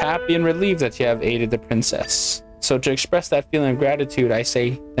been both happy and relieved that you have aided the princess. So to express that feeling of gratitude, I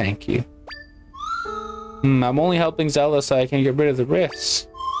say thank you. I'm only helping Zelda so I can get rid of the rifts.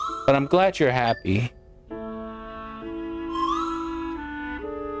 But I'm glad you're happy.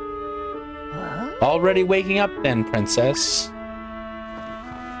 Already waking up then, princess.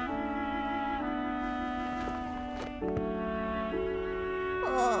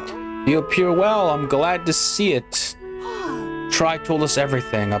 You appear well. I'm glad to see it. Try told us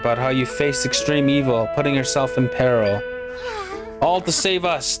everything about how you faced extreme evil, putting yourself in peril. All to save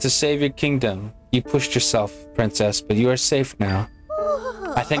us, to save your kingdom. You pushed yourself, princess, but you are safe now.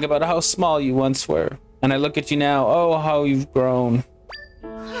 I think about how small you once were, and I look at you now. Oh, how you've grown.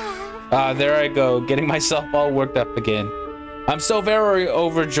 There I go, getting myself all worked up again. I'm so very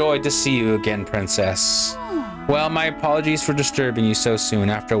overjoyed to see you again, princess. Well, my apologies for disturbing you so soon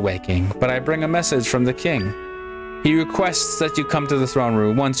after waking, but I bring a message from the king. He requests that you come to the throne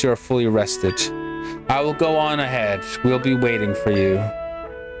room once you are fully rested. I will go on ahead. We'll be waiting for you.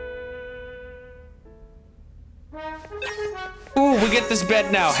 Ooh, we get this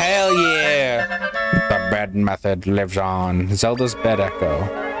bed now. Hell yeah. The bed method lives on. Zelda's bed echo.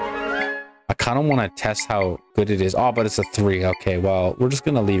 I kind of want to test how good it is. Oh, but it's a 3. Okay, well, we're just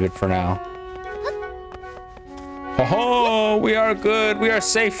going to leave it for now. Oh, we are good. We are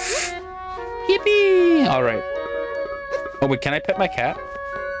safe. Yippee. All right. Oh, wait, can I pet my cat?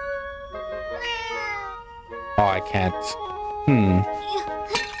 Oh, I can't.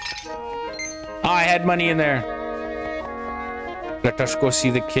 Oh, I had money in there. Let us go see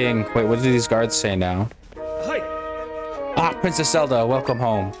the king. Wait, what do these guards say now? Ah, Princess Zelda, welcome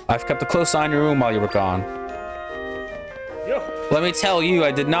home. I've kept a close eye on your room while you were gone. Let me tell you,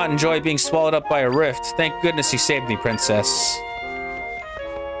 I did not enjoy being swallowed up by a rift. Thank goodness you saved me, princess.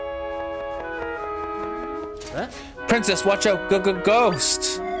 Princess, watch out,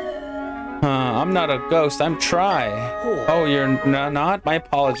 ghost. I'm not a ghost, I'm Try. Oh, you're not? My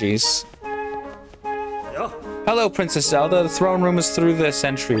apologies. Hello, Princess Zelda. The throne room is through this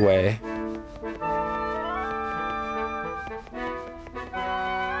entryway.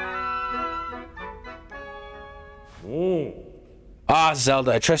 Ah,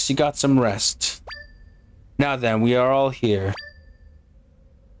 Zelda, I trust you got some rest. Now then, we are all here.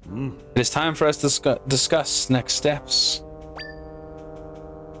 It is time for us to discuss next steps.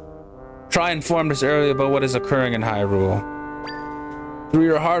 Try informed us earlier about what is occurring in Hyrule. Through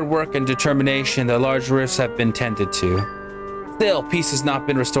your hard work and determination, the large rifts have been tended to. Still, peace has not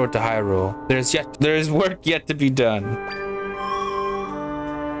been restored to Hyrule. There is work yet to be done.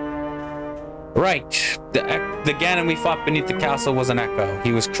 Right. The Ganon we fought beneath the castle was an echo.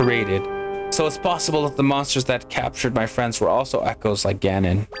 He was created. So it's possible that the monsters that captured my friends were also echoes like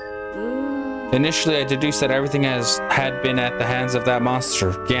Ganon. Initially, I deduced that everything had been at the hands of that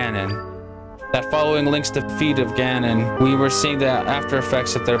monster, Ganon. That following Link's defeat of Ganon, we were seeing the after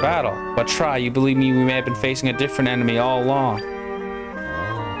effects of their battle. But try, you believe me, we may have been facing a different enemy all along.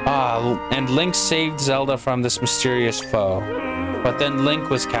 And Link saved Zelda from this mysterious foe. But then Link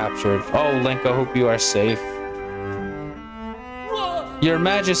was captured. Oh, Link, I hope you are safe. Your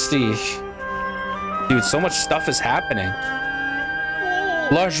Majesty. Dude, so much stuff is happening.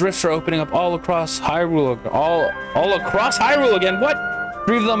 Large rifts are opening up all across Hyrule. All across Hyrule again? What?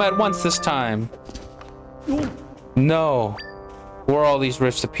 3 of them at once this time. No. Where are all these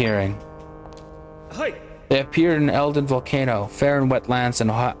rifts appearing? They appeared in Elden Volcano, Faron Wetlands, and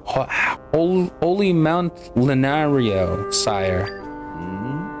Holy Mount Lunario, sire.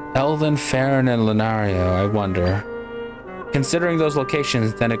 Elden, Faron, and Lunario, I wonder. Considering those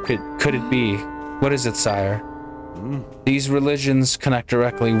locations, then could it be? What is it, sire? These religions connect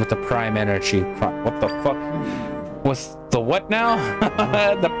directly with the prime energy. What the fuck? With the what now?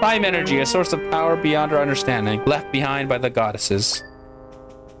 The prime energy, a source of power beyond our understanding, left behind by the goddesses.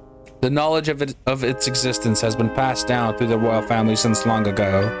 The knowledge of its existence has been passed down through the royal family since long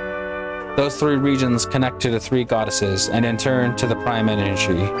ago. Those 3 regions connect to the 3 goddesses, and in turn to the prime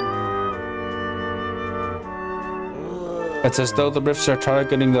energy. It's as though the rifts are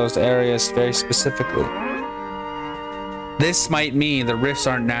targeting those areas very specifically. This might mean the rifts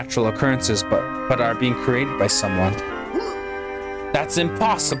aren't natural occurrences, but are being created by someone. That's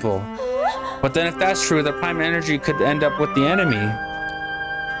impossible. But then if that's true, the prime energy could end up with the enemy.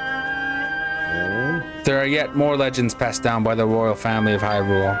 There are yet more legends passed down by the royal family of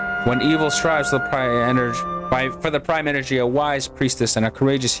Hyrule. When evil strives for the prime energy, a wise priestess and a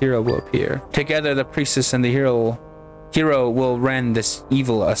courageous hero will appear. Together, the priestess and the hero will rend this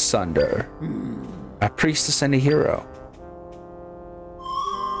evil asunder. A priestess and a hero.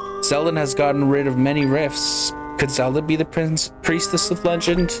 Zelda has gotten rid of many rifts. Could Zelda be the priestess of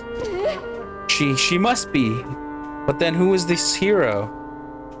legend? She must be. But then who is this hero?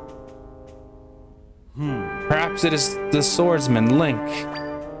 Perhaps it is the swordsman, Link.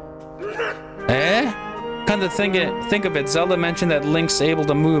 Come to think of it, Zelda mentioned that Link's able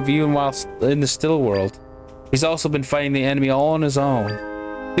to move even while in the still world. He's also been fighting the enemy all on his own.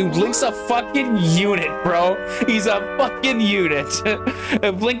 Dude, Link's a fucking unit, bro. He's a fucking unit.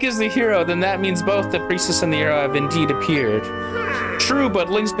 If Link is the hero, then that means both the priestess and the hero have indeed appeared. True, but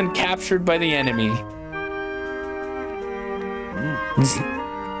Link's been captured by the enemy.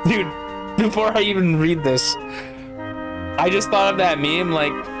 Dude, before I even read this, I just thought of that meme,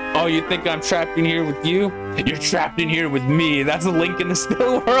 like, oh, you think I'm trapped in here with you? You're trapped in here with me. That's a Link in the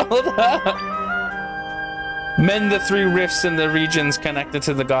still world. Mend the 3 rifts in the regions connected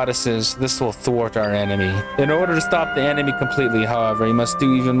to the goddesses. This will thwart our enemy. In order to stop the enemy completely, however, you must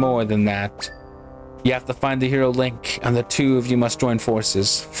do even more than that. You have to find the hero Link, and the 2 of you must join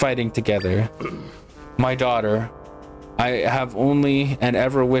forces, fighting together. My daughter, I have only and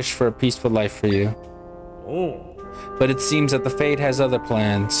ever wished for a peaceful life for you. But it seems that the fate has other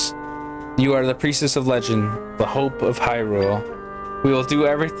plans. You are the priestess of legend, the hope of Hyrule. We will do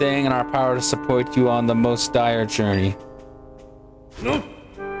everything in our power to support you on the most dire journey. No.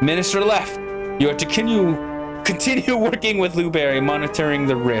 Minister left. You are to continue working with Blueberry, monitoring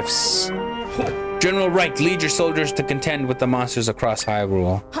the rifts. General Reich, lead your soldiers to contend with the monsters across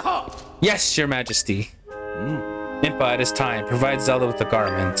Hyrule. Yes, Your Majesty. Impa, it is time. Provide Zelda with the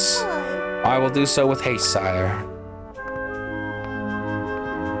garments. I will do so with haste, sire.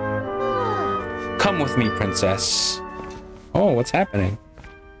 Come with me, princess. Oh, what's happening?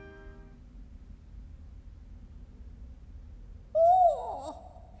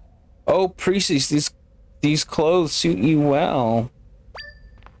 Oh, priestess, these clothes suit you well.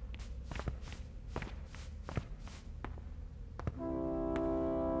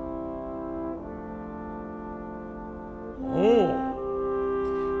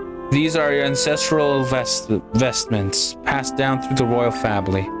 These are your ancestral vestments, passed down through the royal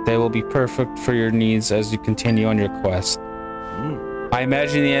family. They will be perfect for your needs as you continue on your quest. I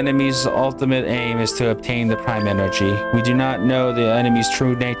imagine the enemy's ultimate aim is to obtain the prime energy. We do not know the enemy's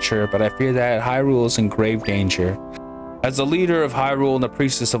true nature, but I fear that Hyrule is in grave danger. As the leader of Hyrule and the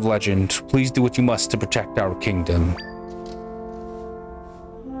priestess of legend, please do what you must to protect our kingdom.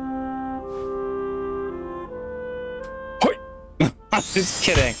 I'm just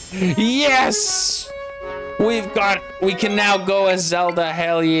kidding. Yes! We can now go as Zelda.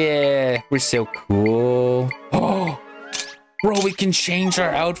 Hell yeah. We're so cool. Oh, bro, we can change our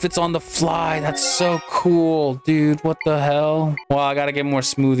outfits on the fly. That's so cool, dude. What the hell? Well, I gotta get more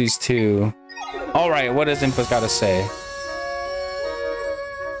smoothies too. All right, what does Impa's got to say?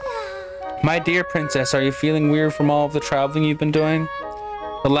 My dear princess, are you feeling weird from all of the traveling you've been doing?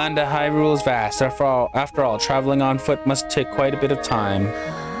 The land of Hyrule is vast. After all, traveling on foot must take quite a bit of time.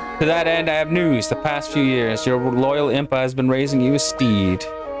 To that end, I have news. The past few years, your loyal Impa has been raising you a steed.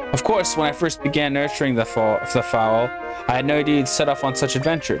 Of course, when I first began nurturing the fowl, I had no idea you'd set off on such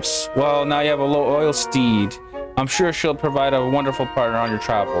adventures. Well, now you have a loyal steed. I'm sure she'll provide a wonderful partner on your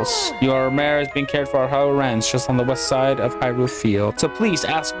travels. Your mare is being cared for at Hyrule Ranch, just on the west side of Hyrule Field. So please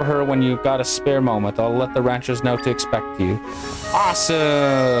ask for her when you've got a spare moment. I'll let the ranchers know to expect you.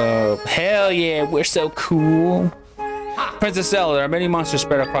 Awesome! Hell yeah, we're so cool. Princess Zelda, there are many monsters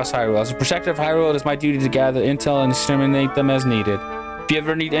spread across Hyrule. As a protector of Hyrule, it is my duty to gather intel and exterminate them as needed. If you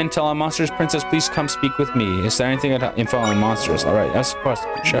ever need intel on monsters, Princess, please come speak with me. Is there anything info on monsters? Alright, that's across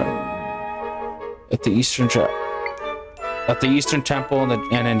the show. At the Eastern Temple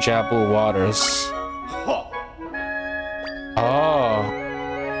and in Jabul Waters. Oh.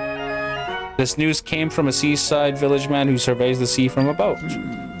 This news came from a seaside village man who surveys the sea from a boat.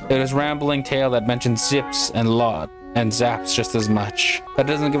 It is a rambling tale that mentions zips and lot and zaps just as much. That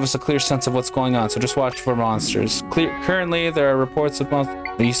doesn't give us a clear sense of what's going on, so just watch for monsters. Currently, there are reports of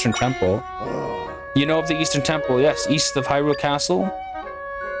the Eastern Temple. You know of the Eastern Temple? Yes, east of Hyrule Castle.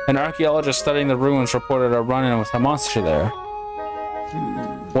 An archaeologist studying the ruins reported a run-in with a monster there.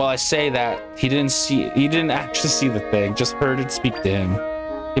 Well, I say that he didn't actually see the thing, just heard it speak to him.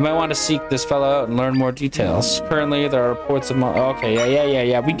 You might want to seek this fellow out and learn more details. Currently, there are reports of okay,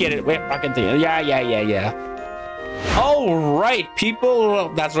 yeah, we get it. Wait, fucking thing. Yeah. All right, people,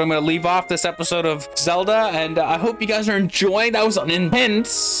 that's where I'm going to leave off this episode of Zelda, and I hope you guys are enjoying. That was an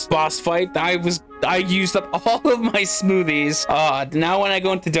intense boss fight. I used up all of my smoothies. Now when I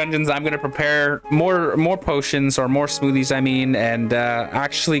go into dungeons, I'm going to prepare more potions, or more smoothies, I mean, and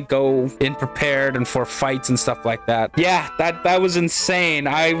actually go in prepared and for fights and stuff like that. Yeah, that was insane.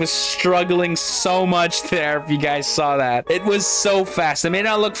 I was struggling so much there, if you guys saw that. It was so fast. It may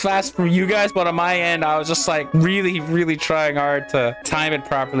not look fast for you guys, but on my end, I was just like really trying hard to time it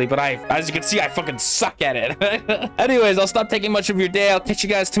properly, but as you can see, I fucking suck at it. Anyways, I'll stop taking much of your day. I'll catch you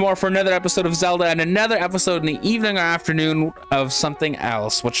guys tomorrow for another episode of Zelda, and another episode in the evening or afternoon of something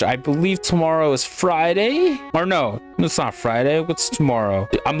else, which I believe tomorrow is Friday. Or no, it's not Friday. What's tomorrow?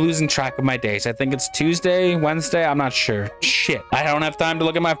 I'm losing track of my days. I think it's Tuesday, Wednesday. I'm not sure. Shit. I don't have time to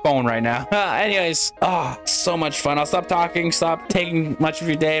look at my phone right now. Anyways, so much fun. I'll stop talking, stop taking much of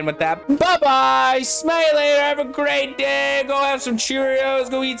your day, and with that, bye-bye. Smile you later. Have a great day. Go have some Cheerios.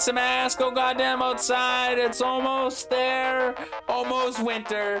 Go eat some ass. Go goddamn outside. It's almost there. Almost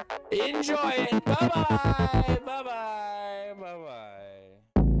winter. Enjoy it. Bye-bye. Bye-bye.